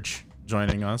Emerge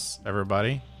joining us.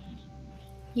 Everybody,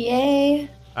 Yay.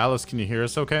 Alice, can you hear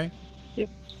us? Okay. Yep.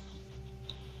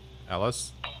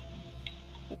 Alice.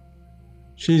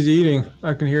 She's eating.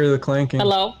 I can hear the clanking.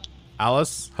 Hello.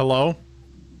 Alice, hello.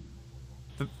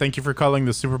 Thank you for calling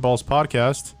the Super Balls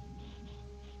podcast.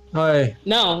 Hi.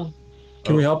 No.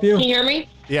 Can we help you? Can you hear me?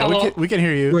 Yeah, Hello? we can hear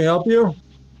Can we you. help you?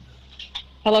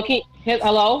 Hello.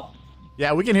 Hello.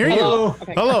 Yeah, we can hear Hello. you.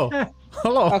 Okay. Hello.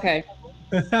 Hello. Okay.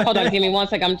 Hold on. Give me 1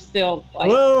 sec. I'm still. Like,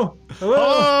 Hello. Hello.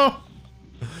 Hello.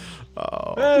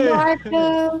 Oh. Hey.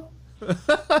 Marco.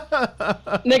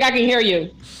 Nick, I can hear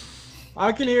you.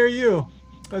 I can hear you.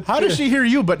 How does she hear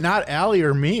you but not Allie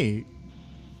or me?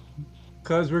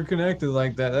 Because we're connected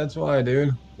like that. That's why,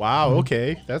 dude. Wow,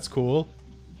 okay. That's cool.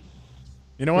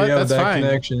 You know what? We have That's that fine.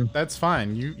 connection. That's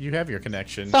fine. You have your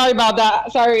connection. Sorry about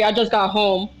that. Sorry, I just got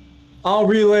home. I'll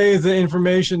relay the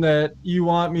information that you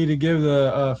want me to give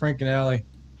the Frank and Allie.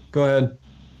 Go ahead.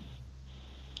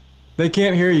 They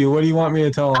can't hear you. What do you want me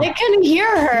to tell them? I can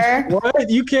hear her. What?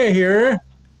 You can't hear her?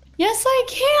 Yes, I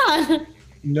can.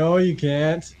 No, you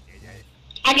can't.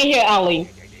 I can hear Ellie.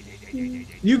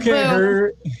 You can't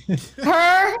hear.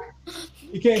 Her?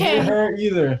 You can't hear Okay. her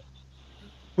either.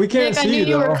 We can't Nick, I see knew you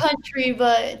you though. were country,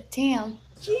 but damn.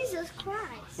 Jesus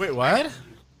Christ. Wait, what?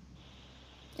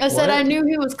 I said What? I knew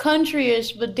he was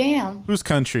country-ish, but damn. Whose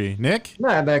country? Nick?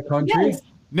 Not that country. Yes.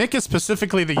 Nick is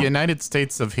specifically the United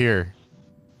States of here.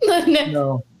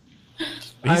 No,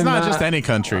 He's I'm not not. just any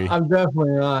country. I'm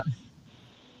definitely not.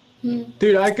 Hmm.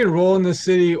 Dude, I could roll in the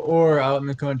city or out in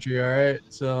the country. All right,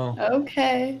 so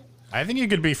Okay. I think you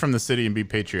could be from the city and be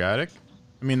patriotic.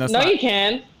 I mean, that's No, not. you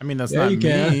can. I mean, that's yeah, not you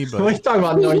can. me. What are But you talking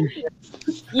about? No, you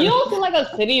can't. You don't seem like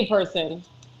a city person.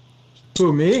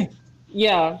 Who, me?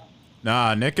 Yeah.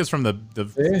 nah, Nick is from the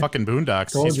See? fucking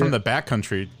boondocks. Told He's from you. the back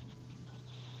country.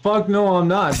 Fuck no, I'm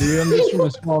not, dude. I'm just from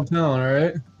a small town. All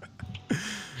right.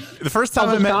 The first time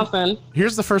I met. Wisconsin.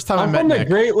 Here's the first time I I'm met from the Nick.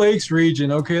 Great Lakes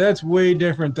region. Okay, that's way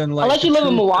different than like. Unless you live in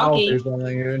the Milwaukee. South or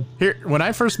something, dude. Here, when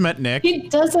I first met Nick, He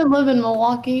doesn't live in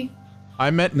Milwaukee. I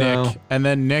met No. Nick, and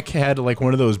then Nick had like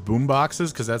one of those boom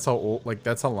boxes because that's how old, like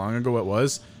that's how long ago it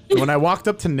was. And when I walked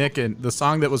up to Nick, and the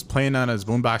song that was playing on his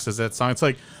boom box is that song. It's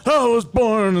like, I was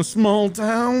born in a small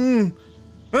town,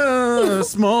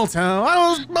 small town. I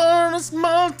was born in a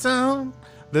small town.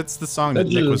 That's the song that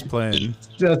That's Nick a- was playing.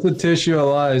 That's a tissue of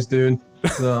lies, dude.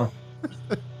 So,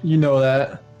 you know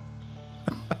that.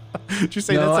 Did you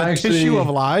say No, that's a actually- tissue of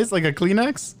lies, like a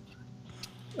Kleenex?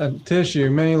 A tissue,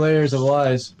 many layers of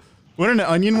lies. Wouldn't an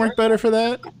onion work better for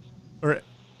that? Or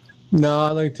No,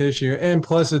 I like tissue, and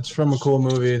plus it's from a cool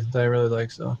movie that I really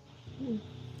like. So.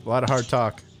 a lot of hard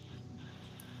talk.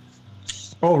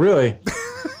 Oh, really?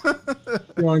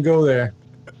 You want to go there?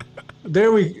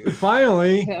 There we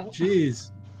finally. Yeah.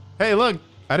 Jeez. Hey, look,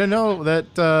 I didn't know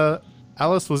that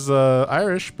Alice was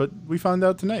Irish, but we found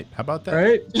out tonight. How about that?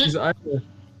 Right? She's Irish.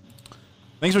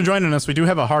 Thanks for joining us. We do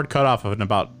have a hard cutoff of in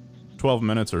about 12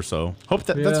 minutes or so. Hope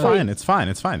that's Yeah. fine. It's fine.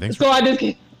 It's fine. Thanks So for I just.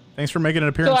 making an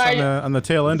appearance I- on the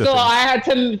tail end of So things. I had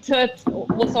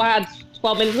so I had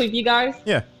 12 minutes with you guys.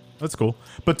 Yeah, that's cool.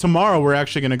 But tomorrow we're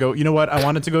actually gonna go. You know what? I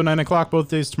wanted to go 9 o'clock both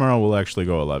days. Tomorrow we'll actually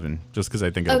go 11, just because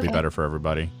I think it'll be Okay. better for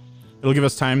everybody. It'll give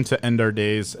us time to end our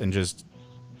days and just.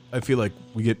 I feel like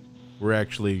we're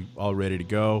actually all ready to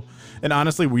go. And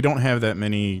honestly, we don't have that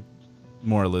many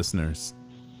more listeners,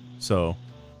 so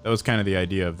that was kind of the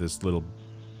idea of this little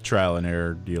trial and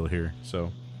error deal here.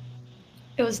 So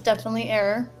It was definitely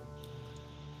error.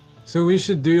 So we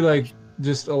should do like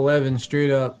just 11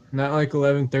 straight up, not like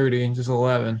 11:30, just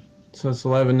 11. So it's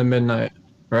 11 to midnight,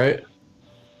 right?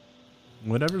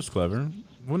 whatever's clever.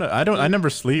 I never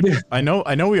sleep. I know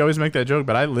we always make that joke,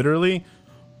 but I literally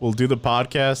will do the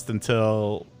podcast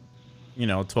until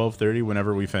 12:30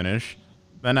 whenever we finish.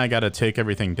 Then I got to take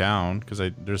everything down because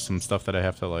there's some stuff that I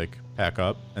have to like pack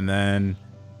up, and then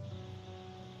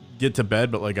get to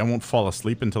bed, but like I won't fall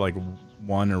asleep until like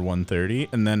 1 or 1:30,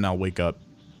 and then I'll wake up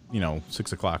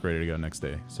 6 o'clock ready to go next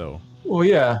day. So Well,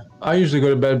 yeah. I usually go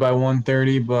to bed by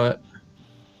 1:30, but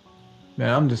man,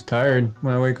 I'm just tired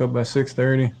when I wake up by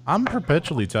 6:30. I'm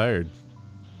perpetually tired.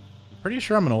 Pretty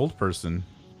sure I'm an old person.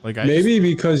 Like Maybe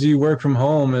because you work from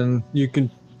home and you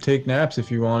can take naps if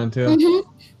you wanted to. Mm-hmm.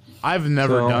 I've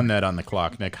never So- done that on the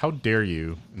clock, Nick. How dare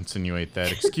you insinuate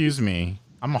that? Excuse me.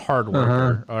 I'm a hard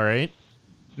worker, all right?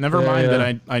 Never Yeah, mind yeah.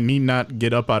 that I need not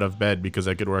get up out of bed because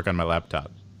I could work on my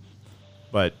laptop.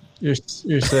 But You're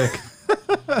sick.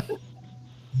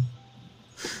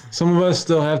 So Some of us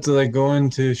still have to like go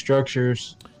into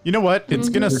structures. You know what? It's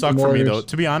gonna suck for me though. Mortars.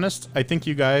 To be honest, I think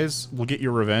you guys will get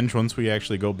your revenge once we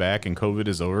actually go back and COVID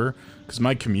is over, because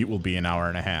my commute will be an hour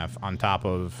and a half on top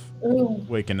of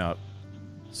waking up.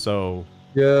 So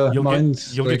Yeah, you'll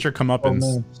mine's get like your comeuppance. 12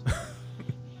 minutes.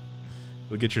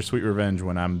 You'll get your sweet revenge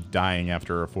when I'm dying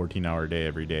after a 14-hour day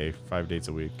every day, 5 days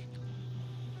a week.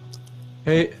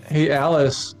 Hey,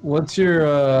 Alice, what's your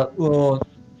little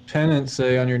pennant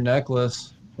say on your necklace?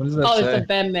 What does that Oh, say? it's a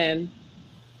Batman.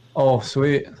 Oh,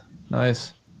 sweet.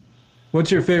 Nice.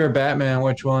 What's your favorite Batman?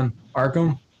 Which one?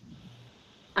 Arkham?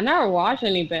 I never watched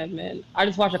any Batman. I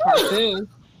just watched a cartoon.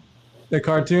 The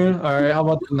cartoon? All right, how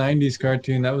about the 90s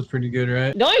cartoon? That was pretty good,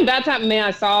 right? The only Batman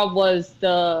I saw was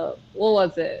the, what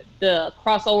was it? The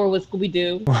crossover with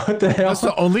Scooby-Doo. What the hell? That's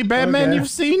the only Batman Okay. you've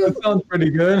seen? That sounds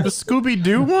pretty good. The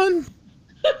Scooby-Doo one?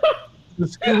 The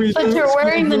Scooby- But you're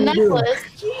wearing the Scooby-Doo.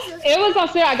 necklace. It was on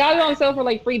sale. I got it on sale for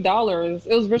like $3.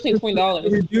 It was originally $20.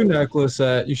 Scooby-Doo necklace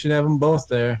set. You should have them both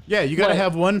there. Yeah, you gotta What?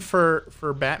 have one for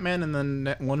Batman and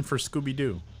then one for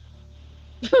Scooby-Doo.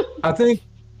 I think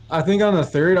on the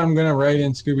 3rd I'm gonna write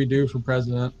in Scooby-Doo for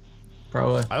president.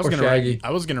 Probably. I was Or gonna Shaggy.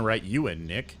 write you in,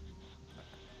 Nick.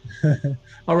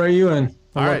 I'll write you in. How All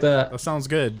about right, that? that sounds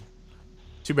good.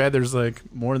 Too bad there's like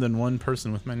more than one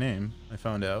person with my name. I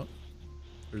found out.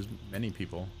 There's many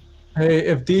people. Hey,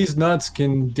 if these nuts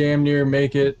can damn near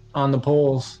make it on the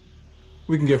polls,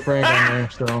 we can get Frank on there.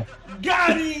 So.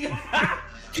 Got him!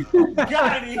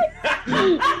 Got him!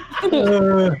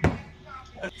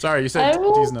 Sorry, you said I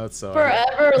will these nuts. So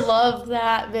Forever love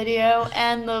that video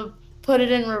and the put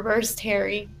it in reverse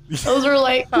Terry. Those are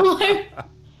like,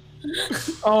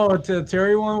 Oh, it's a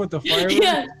Terry one with the fireworks.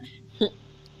 yeah.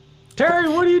 Terry,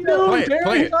 what are you doing? play it, Terry?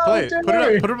 play it, No, play it.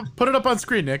 Terry. Put it up on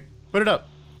screen, Nick. Put it up.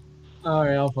 All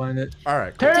right, I'll find it. All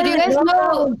right. Cool. Terry, Did you guys come know-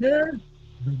 on, Terry.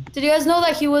 Did you guys know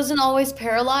that he wasn't always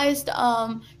paralyzed?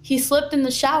 He slipped in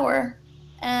the shower,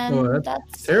 and Oh, that's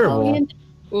that's terrible. How he ended-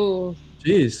 Ooh.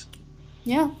 Jeez.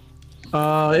 yeah.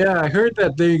 Yeah, I heard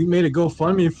that they made a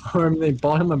GoFundMe for him. They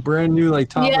bought him a brand new, like,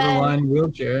 top of Yeah. the line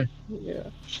wheelchair. Yeah.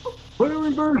 Put it in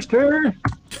reverse, Terry.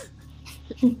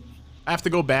 I have to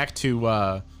go back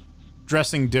to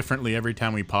dressing differently every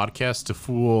time we podcast to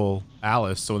fool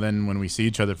Alice. So then when we see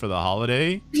each other for the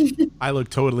holiday, I look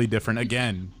totally different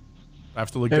again. I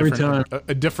have to look Every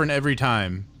different, different every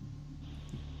time.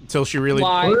 Until she really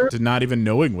Why? to not even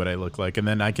knowing what I look like, and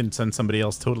then I can send somebody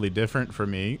else totally different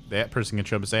from me. That person can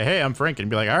show up and say, "Hey, I'm Frank," and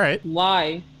be like, "All right,"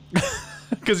 Why?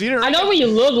 because you didn't. I know what you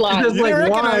look like. Just You like,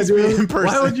 didn't why, recognize me in dude? person.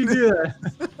 Why would you do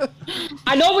that?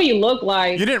 I know what you look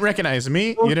like. You didn't recognize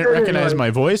me. You didn't Okay, recognize like- my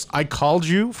voice. I called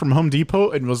you from Home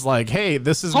Depot and was like, "Hey,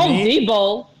 this is Home me."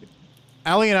 Depot.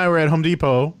 Allie and I were at Home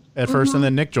Depot at first, and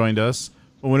then Nick joined us.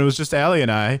 But when it was just Allie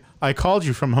and I called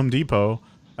you from Home Depot,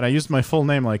 and I used my full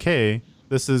name, like, "Hey,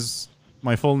 this is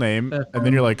my full name," and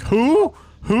then you're like, "Who?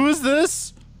 Who is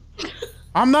this?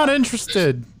 I'm not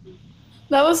interested."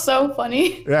 That was so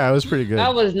funny. Yeah, it was pretty good.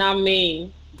 That was not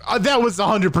me. That was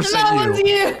 100% That was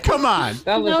you. Come on.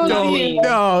 That was No, not no, me.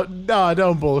 No,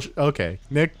 don't bullshit. Okay,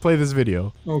 Nick, play this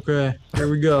video. Okay, here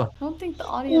we go. I don't think the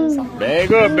audio is on.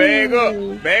 Bag up,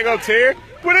 Terry.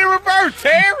 Put it in reverse,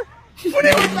 Terry. Put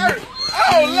it in reverse.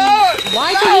 Oh, Lord.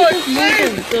 Why Lord, did you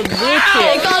just move the They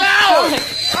wheelchair? got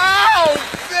Oh,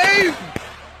 jeez.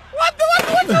 What you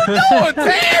doing,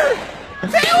 Terry?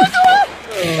 Terry, what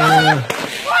you doing?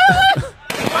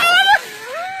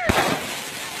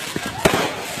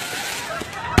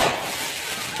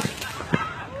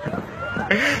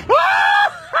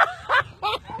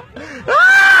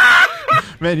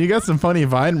 Man, you got some funny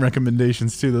Vine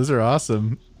recommendations too. Those are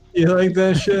awesome. You like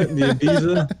that shit? The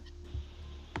Ibiza?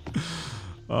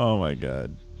 Oh my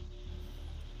god.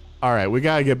 All right, we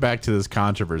gotta get back to this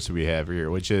controversy we have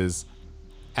here, which is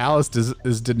Alice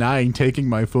is denying taking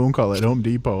my phone call at Home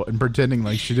Depot and pretending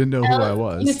like she didn't know who I You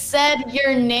was. said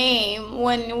your name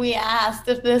when we asked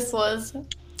if this was.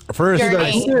 First, Your I,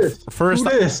 name. Who this? first, Who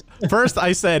this? first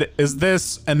I said, "Is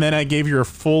this?" And then I gave your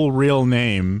full real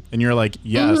name, and you're like,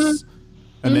 "Yes."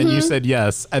 And then you said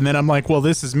yes, and then I'm like, "Well,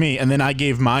 this is me." And then I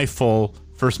gave my full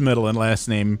first, middle, and last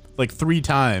name like 3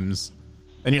 times,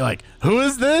 and you're like, "Who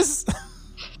is this?"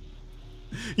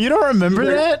 You don't remember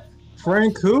that?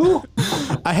 Frank who?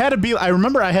 I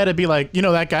remember I had to be like, you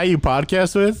know, that guy you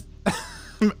podcast with?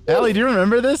 Allie, do you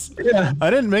remember this? Yeah, I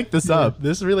didn't make this up.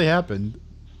 This really happened.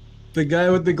 the guy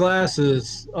with the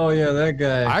glasses. Oh yeah, that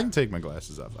guy. I can take my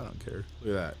glasses off. I don't care.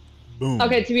 Look at that. Boom.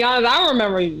 Okay, to be honest, I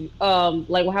remember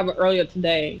like what happened earlier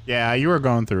today. Yeah, you were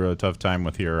going through a tough time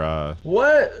with your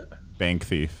What? bank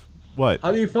thief. What?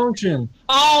 How do you function?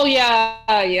 Oh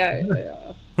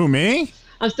yeah. Who, me?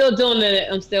 I'm still doing it.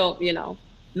 I'm still, you know.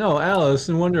 No, Alice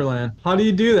in Wonderland. How do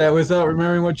you do that without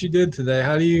remembering what you did today?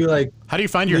 How do you How do you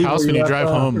find your leave house where when you left drive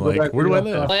off home? and go Like, back where do I you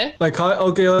left live? off? Like,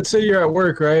 okay, let's say you're at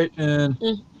work, right? And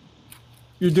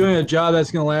you're doing a job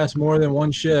that's going to last more than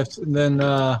one shift. And then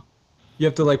you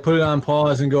have to, like, put it on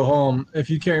pause and go home. If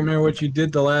you can't remember what you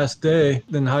did the last day,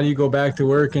 then how do you go back to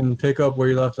work and pick up where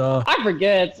you left off? I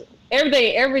forget. Every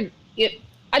day,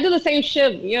 I do the same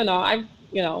shift, you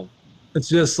know. It's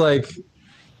just like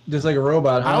a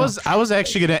robot, huh? I was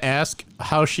actually gonna ask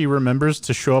how she remembers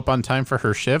to show up on time for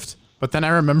her shift, but then I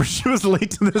remember she was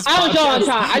late to this. I don't show all the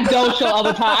time. I don't show all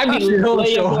the time. I be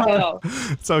late as hell.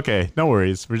 It's okay. No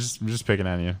worries. We're just picking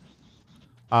on you.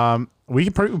 We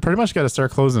pretty much got to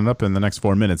start closing up in the next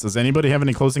 4 minutes. Does anybody have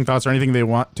any closing thoughts or anything they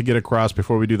want to get across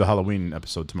before we do the Halloween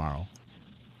episode tomorrow?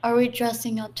 Are we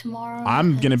dressing up tomorrow?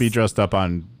 I'm gonna be dressed up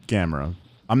on camera.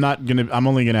 I'm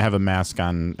only gonna have a mask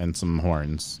on and some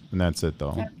horns, and that's it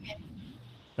though. Okay.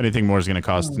 Anything more is gonna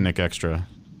cost Nick extra.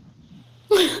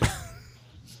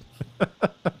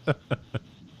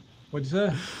 What'd you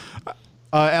say?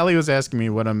 Allie was asking me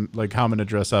what how I'm gonna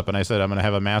dress up, and I said I'm gonna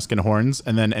have a mask and horns,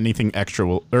 and then anything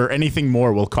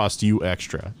more will cost you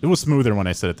extra. It was smoother when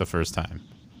I said it the first time.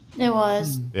 It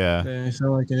was. Yeah. Yeah, you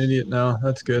sound like an idiot now.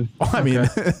 That's good. Well, I mean,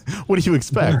 what do you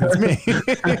expect? It's me.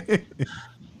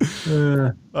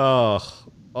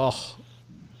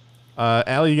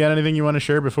 Allie, you got anything you want to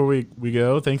share before we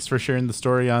go? Thanks for sharing the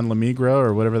story on Lamigro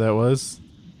or whatever that was.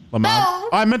 Oh,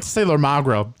 I meant to say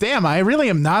Lamagro. Damn, I really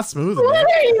am not smooth. What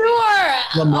are you?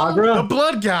 Lamagra? The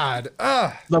blood god.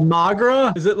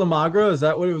 Lamagra? Is it Lamagra? Is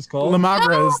that what it was called?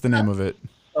 Lamagra is the name of it.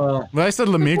 But I said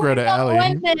Lamigro to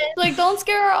Allie. Like, don't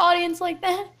scare our audience like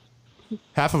that.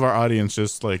 Half of our audience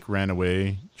just like ran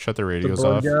away, shut their radios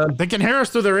off. God. They can hear us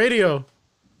through the radio.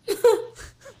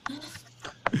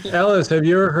 Alice, have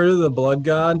you ever heard of the blood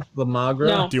god, Lamagra?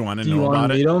 No. Do you want to know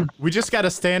about it? We just got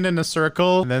to stand in a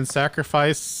circle and then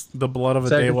sacrifice the blood of a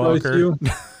daywalker.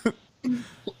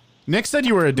 Nick said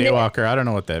you were a daywalker. I don't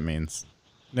know what that means.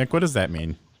 Nick, what does that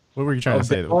mean? What were you trying to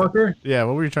say? Daywalker? Yeah,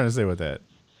 what were you trying to say with that?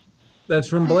 That's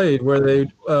from Blade, where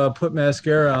they put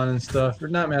mascara on and stuff. Or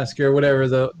not mascara, whatever,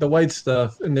 the white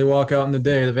stuff, and they walk out in the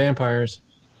day, the vampires.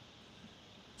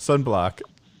 Sunblock.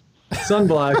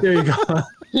 Sunblock, there you go.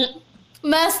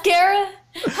 Mascara?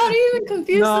 How do you even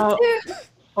confuse the two?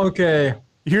 Okay.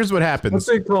 Here's what happens. What's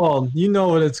it called? You know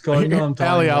what it's called. You know what I'm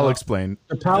talking Allie, about. I'll explain.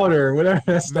 The powder, whatever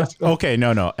that stuff's called. Okay,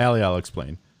 no. Allie, I'll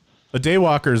explain. A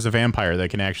daywalker is a vampire that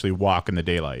can actually walk in the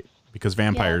daylight because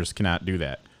vampires cannot do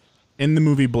that. In the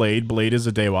movie Blade, Blade is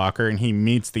a daywalker, and he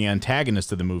meets the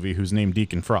antagonist of the movie, who's named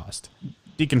Deacon Frost.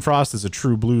 Deacon Frost is a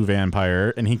true blue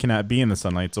vampire, and he cannot be in the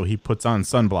sunlight, so he puts on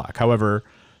sunblock. However,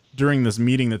 during this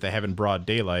meeting that they have in broad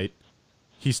daylight,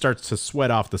 he starts to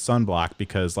sweat off the sunblock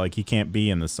because, like, he can't be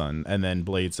in the sun. And then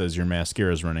Blade says your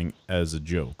mascara is running as a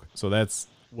joke. So that's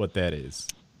what that is.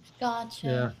 Gotcha.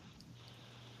 Yeah.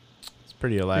 It's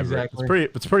pretty elaborate.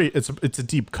 Exactly. It's a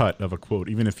deep cut of a quote,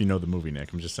 even if you know the movie,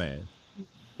 Nick. I'm just saying.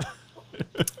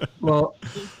 Well,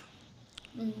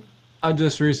 I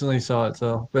just recently saw it,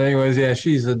 so. But anyways, yeah,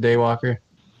 she's a daywalker.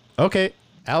 Okay,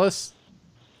 Alice,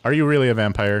 are you really a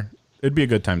vampire? It'd be a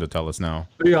good time to tell us now.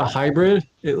 Are you a hybrid,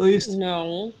 at least?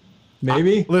 No.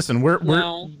 Maybe. Listen, we're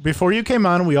before you came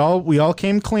on, we all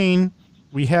came clean.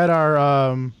 We had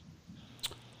our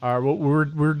what we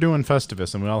were doing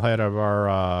Festivus, and we all had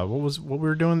our what we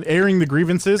were doing, airing the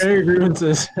grievances. Airing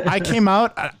grievances. I came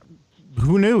out.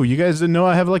 Who knew? You guys didn't know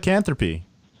I have lycanthropy.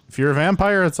 If you're a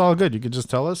vampire, it's all good. You could just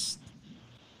tell us.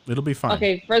 It'll be fine.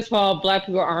 Okay, first of all, black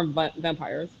people aren't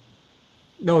vampires.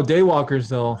 No, daywalkers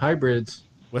though, hybrids.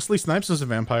 Wesley Snipes was a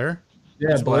vampire.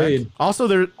 Yeah, He's Blade. Black.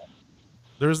 Also,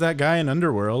 there's that guy in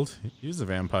Underworld. He's a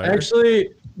vampire.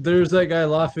 Actually, there's that guy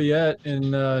Lafayette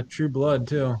in True Blood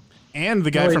too. And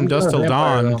the guy from Dusk Till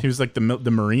Dawn. He was like the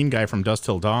Marine guy from Dusk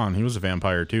Till Dawn. He was a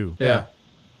vampire too. Yeah.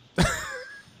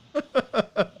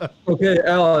 Okay,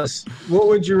 Alice, what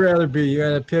would you rather be? You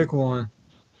gotta pick one.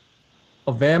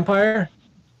 A vampire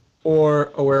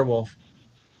or a werewolf?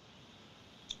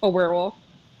 A werewolf.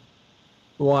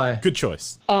 Why? Good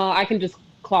choice. I can just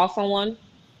claw someone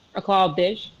or claw a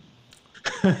bitch.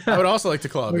 I would also like to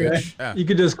claw a bitch. Yeah. You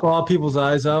could just claw people's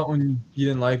eyes out when you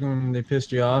didn't like them and they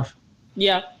pissed you off.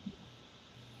 Yeah.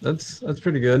 That's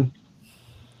pretty good.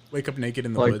 Wake up naked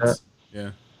in the Like woods. that.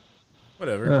 Yeah.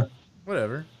 Whatever. Yeah.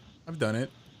 Whatever. I've done it.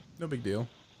 No big deal.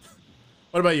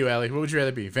 What about you, Allie? What would you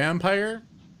rather be? Vampire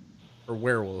or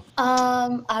werewolf?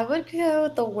 I would go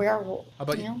with the werewolf. How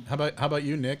about you? How about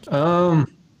you, Nick? I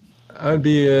would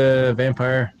be a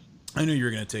vampire. I knew you were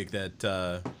gonna take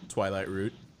that Twilight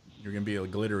route. You're gonna be a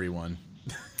glittery one.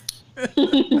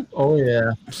 Oh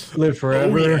yeah, live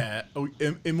forever. Oh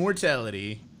yeah,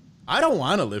 immortality. I don't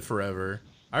want to live forever.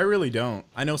 I really don't.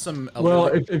 I know some. Well,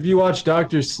 if you watch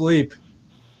Doctor Sleep,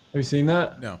 have you seen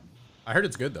that? No, I heard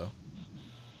it's good though.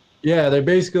 Yeah, they're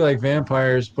basically like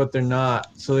vampires, but they're not.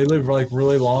 So they live like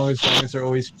really long as they're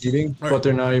always feeding, All right. but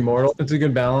they're not immortal. It's a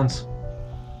good balance.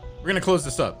 We're gonna close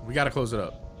this up. We gotta close it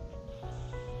up.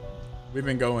 We've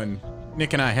been going.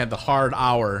 Nick and I had the hard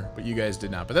hour, but you guys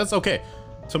did not. But that's okay.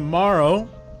 Tomorrow,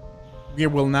 we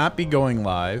will not be going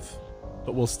live,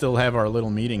 but we'll still have our little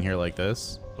meeting here like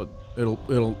this. But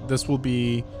this will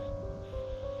be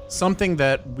something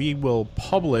that we will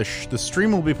publish. The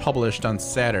stream will be published on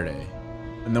Saturday,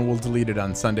 and then we'll delete it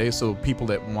on Sunday. So people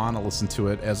that want to listen to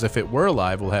it as if it were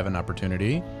live will have an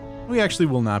opportunity. We actually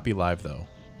will not be live though.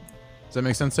 Does that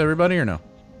make sense to everybody or no?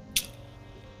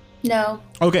 No.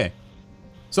 Okay.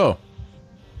 So,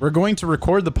 we're going to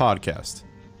record the podcast.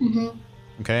 Mm-hmm.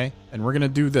 Okay? And we're going to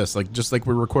do this, just like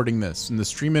we're recording this, and the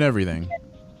stream and everything.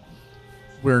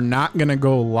 We're not going to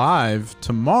go live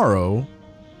tomorrow,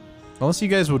 unless you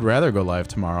guys would rather go live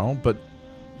tomorrow. But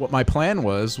what my plan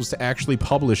was to actually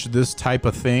publish this type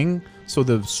of thing, so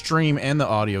the stream and the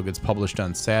audio gets published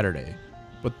on Saturday.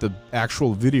 But the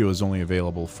actual video is only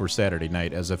available for Saturday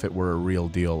night, as if it were a real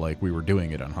deal, like we were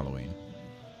doing it on Halloween.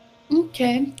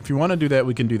 Okay. If you want to do that,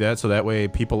 we can do that, so that way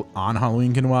people on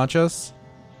Halloween can watch us.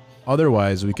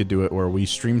 Otherwise, we could do it where we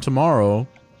stream tomorrow,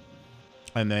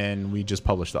 and then we just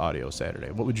publish the audio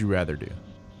Saturday. What would you rather do?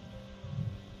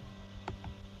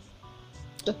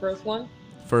 The first one.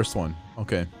 First one.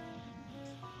 Okay.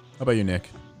 How about you, Nick?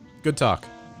 Good talk.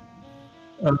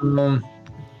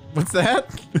 What's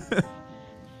that?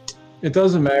 It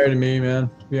doesn't matter to me, man,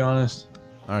 to be honest.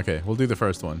 Okay, we'll do the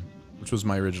first one, which was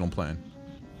my original plan.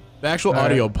 The actual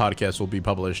audio podcast will be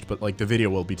published, but like the video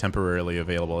will be temporarily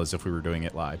available as if we were doing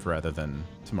it live rather than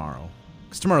tomorrow.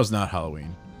 Because tomorrow's not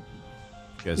Halloween.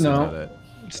 You guys didn't know that.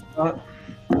 It's not.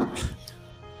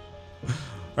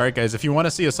 All right, guys, if you want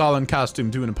to see us all in costume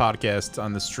doing a podcast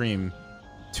on the stream,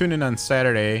 tune in on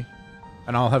Saturday,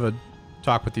 and I'll have a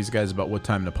talk with these guys about what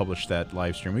time to publish that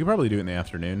live stream. We can probably do it in the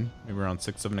afternoon, maybe around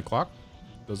 6, 7 o'clock.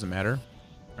 Doesn't matter,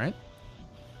 right?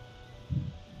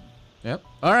 Yep.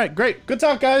 All right, great. Good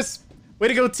talk, guys. Way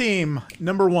to go, team.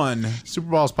 Number 1,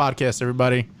 Super Balls podcast,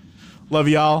 everybody. Love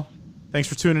y'all. Thanks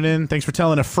for tuning in. Thanks for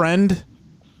telling a friend.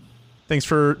 Thanks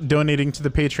for donating to the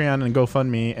Patreon and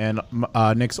GoFundMe and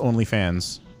Nick's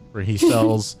OnlyFans, where he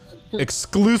sells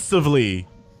exclusively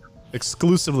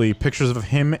pictures of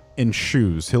him in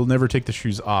shoes. He'll never take the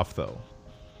shoes off, though.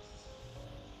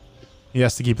 He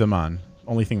has to keep them on.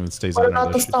 Only thing that stays on. What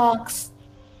about the socks?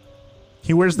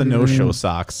 He wears the no-show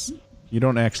socks. You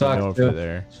don't actually know if they're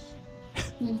there.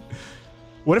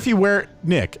 What if you wear...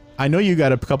 Nick, I know you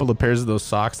got a couple of pairs of those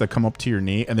socks that come up to your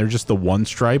knee, and they're just the one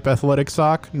stripe athletic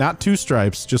sock. Not 2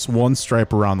 stripes, just 1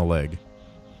 stripe around the leg.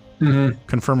 Mm-hmm.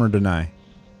 Confirm or deny?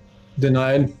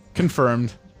 Denied.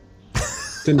 Confirmed.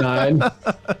 Denied.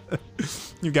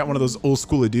 You've got one of those old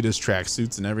school Adidas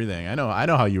tracksuits and everything. I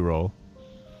know how you roll.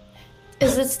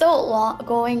 Is it still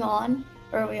going on,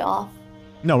 or are we off?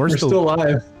 No, we're still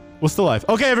live. We're still live.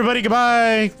 Okay, everybody,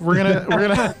 goodbye. We're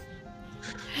gonna.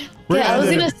 Yeah, I was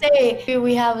gonna say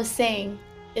we have a saying.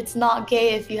 It's not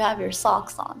gay if you have your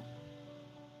socks on.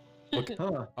 Okay.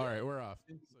 All right, we're off.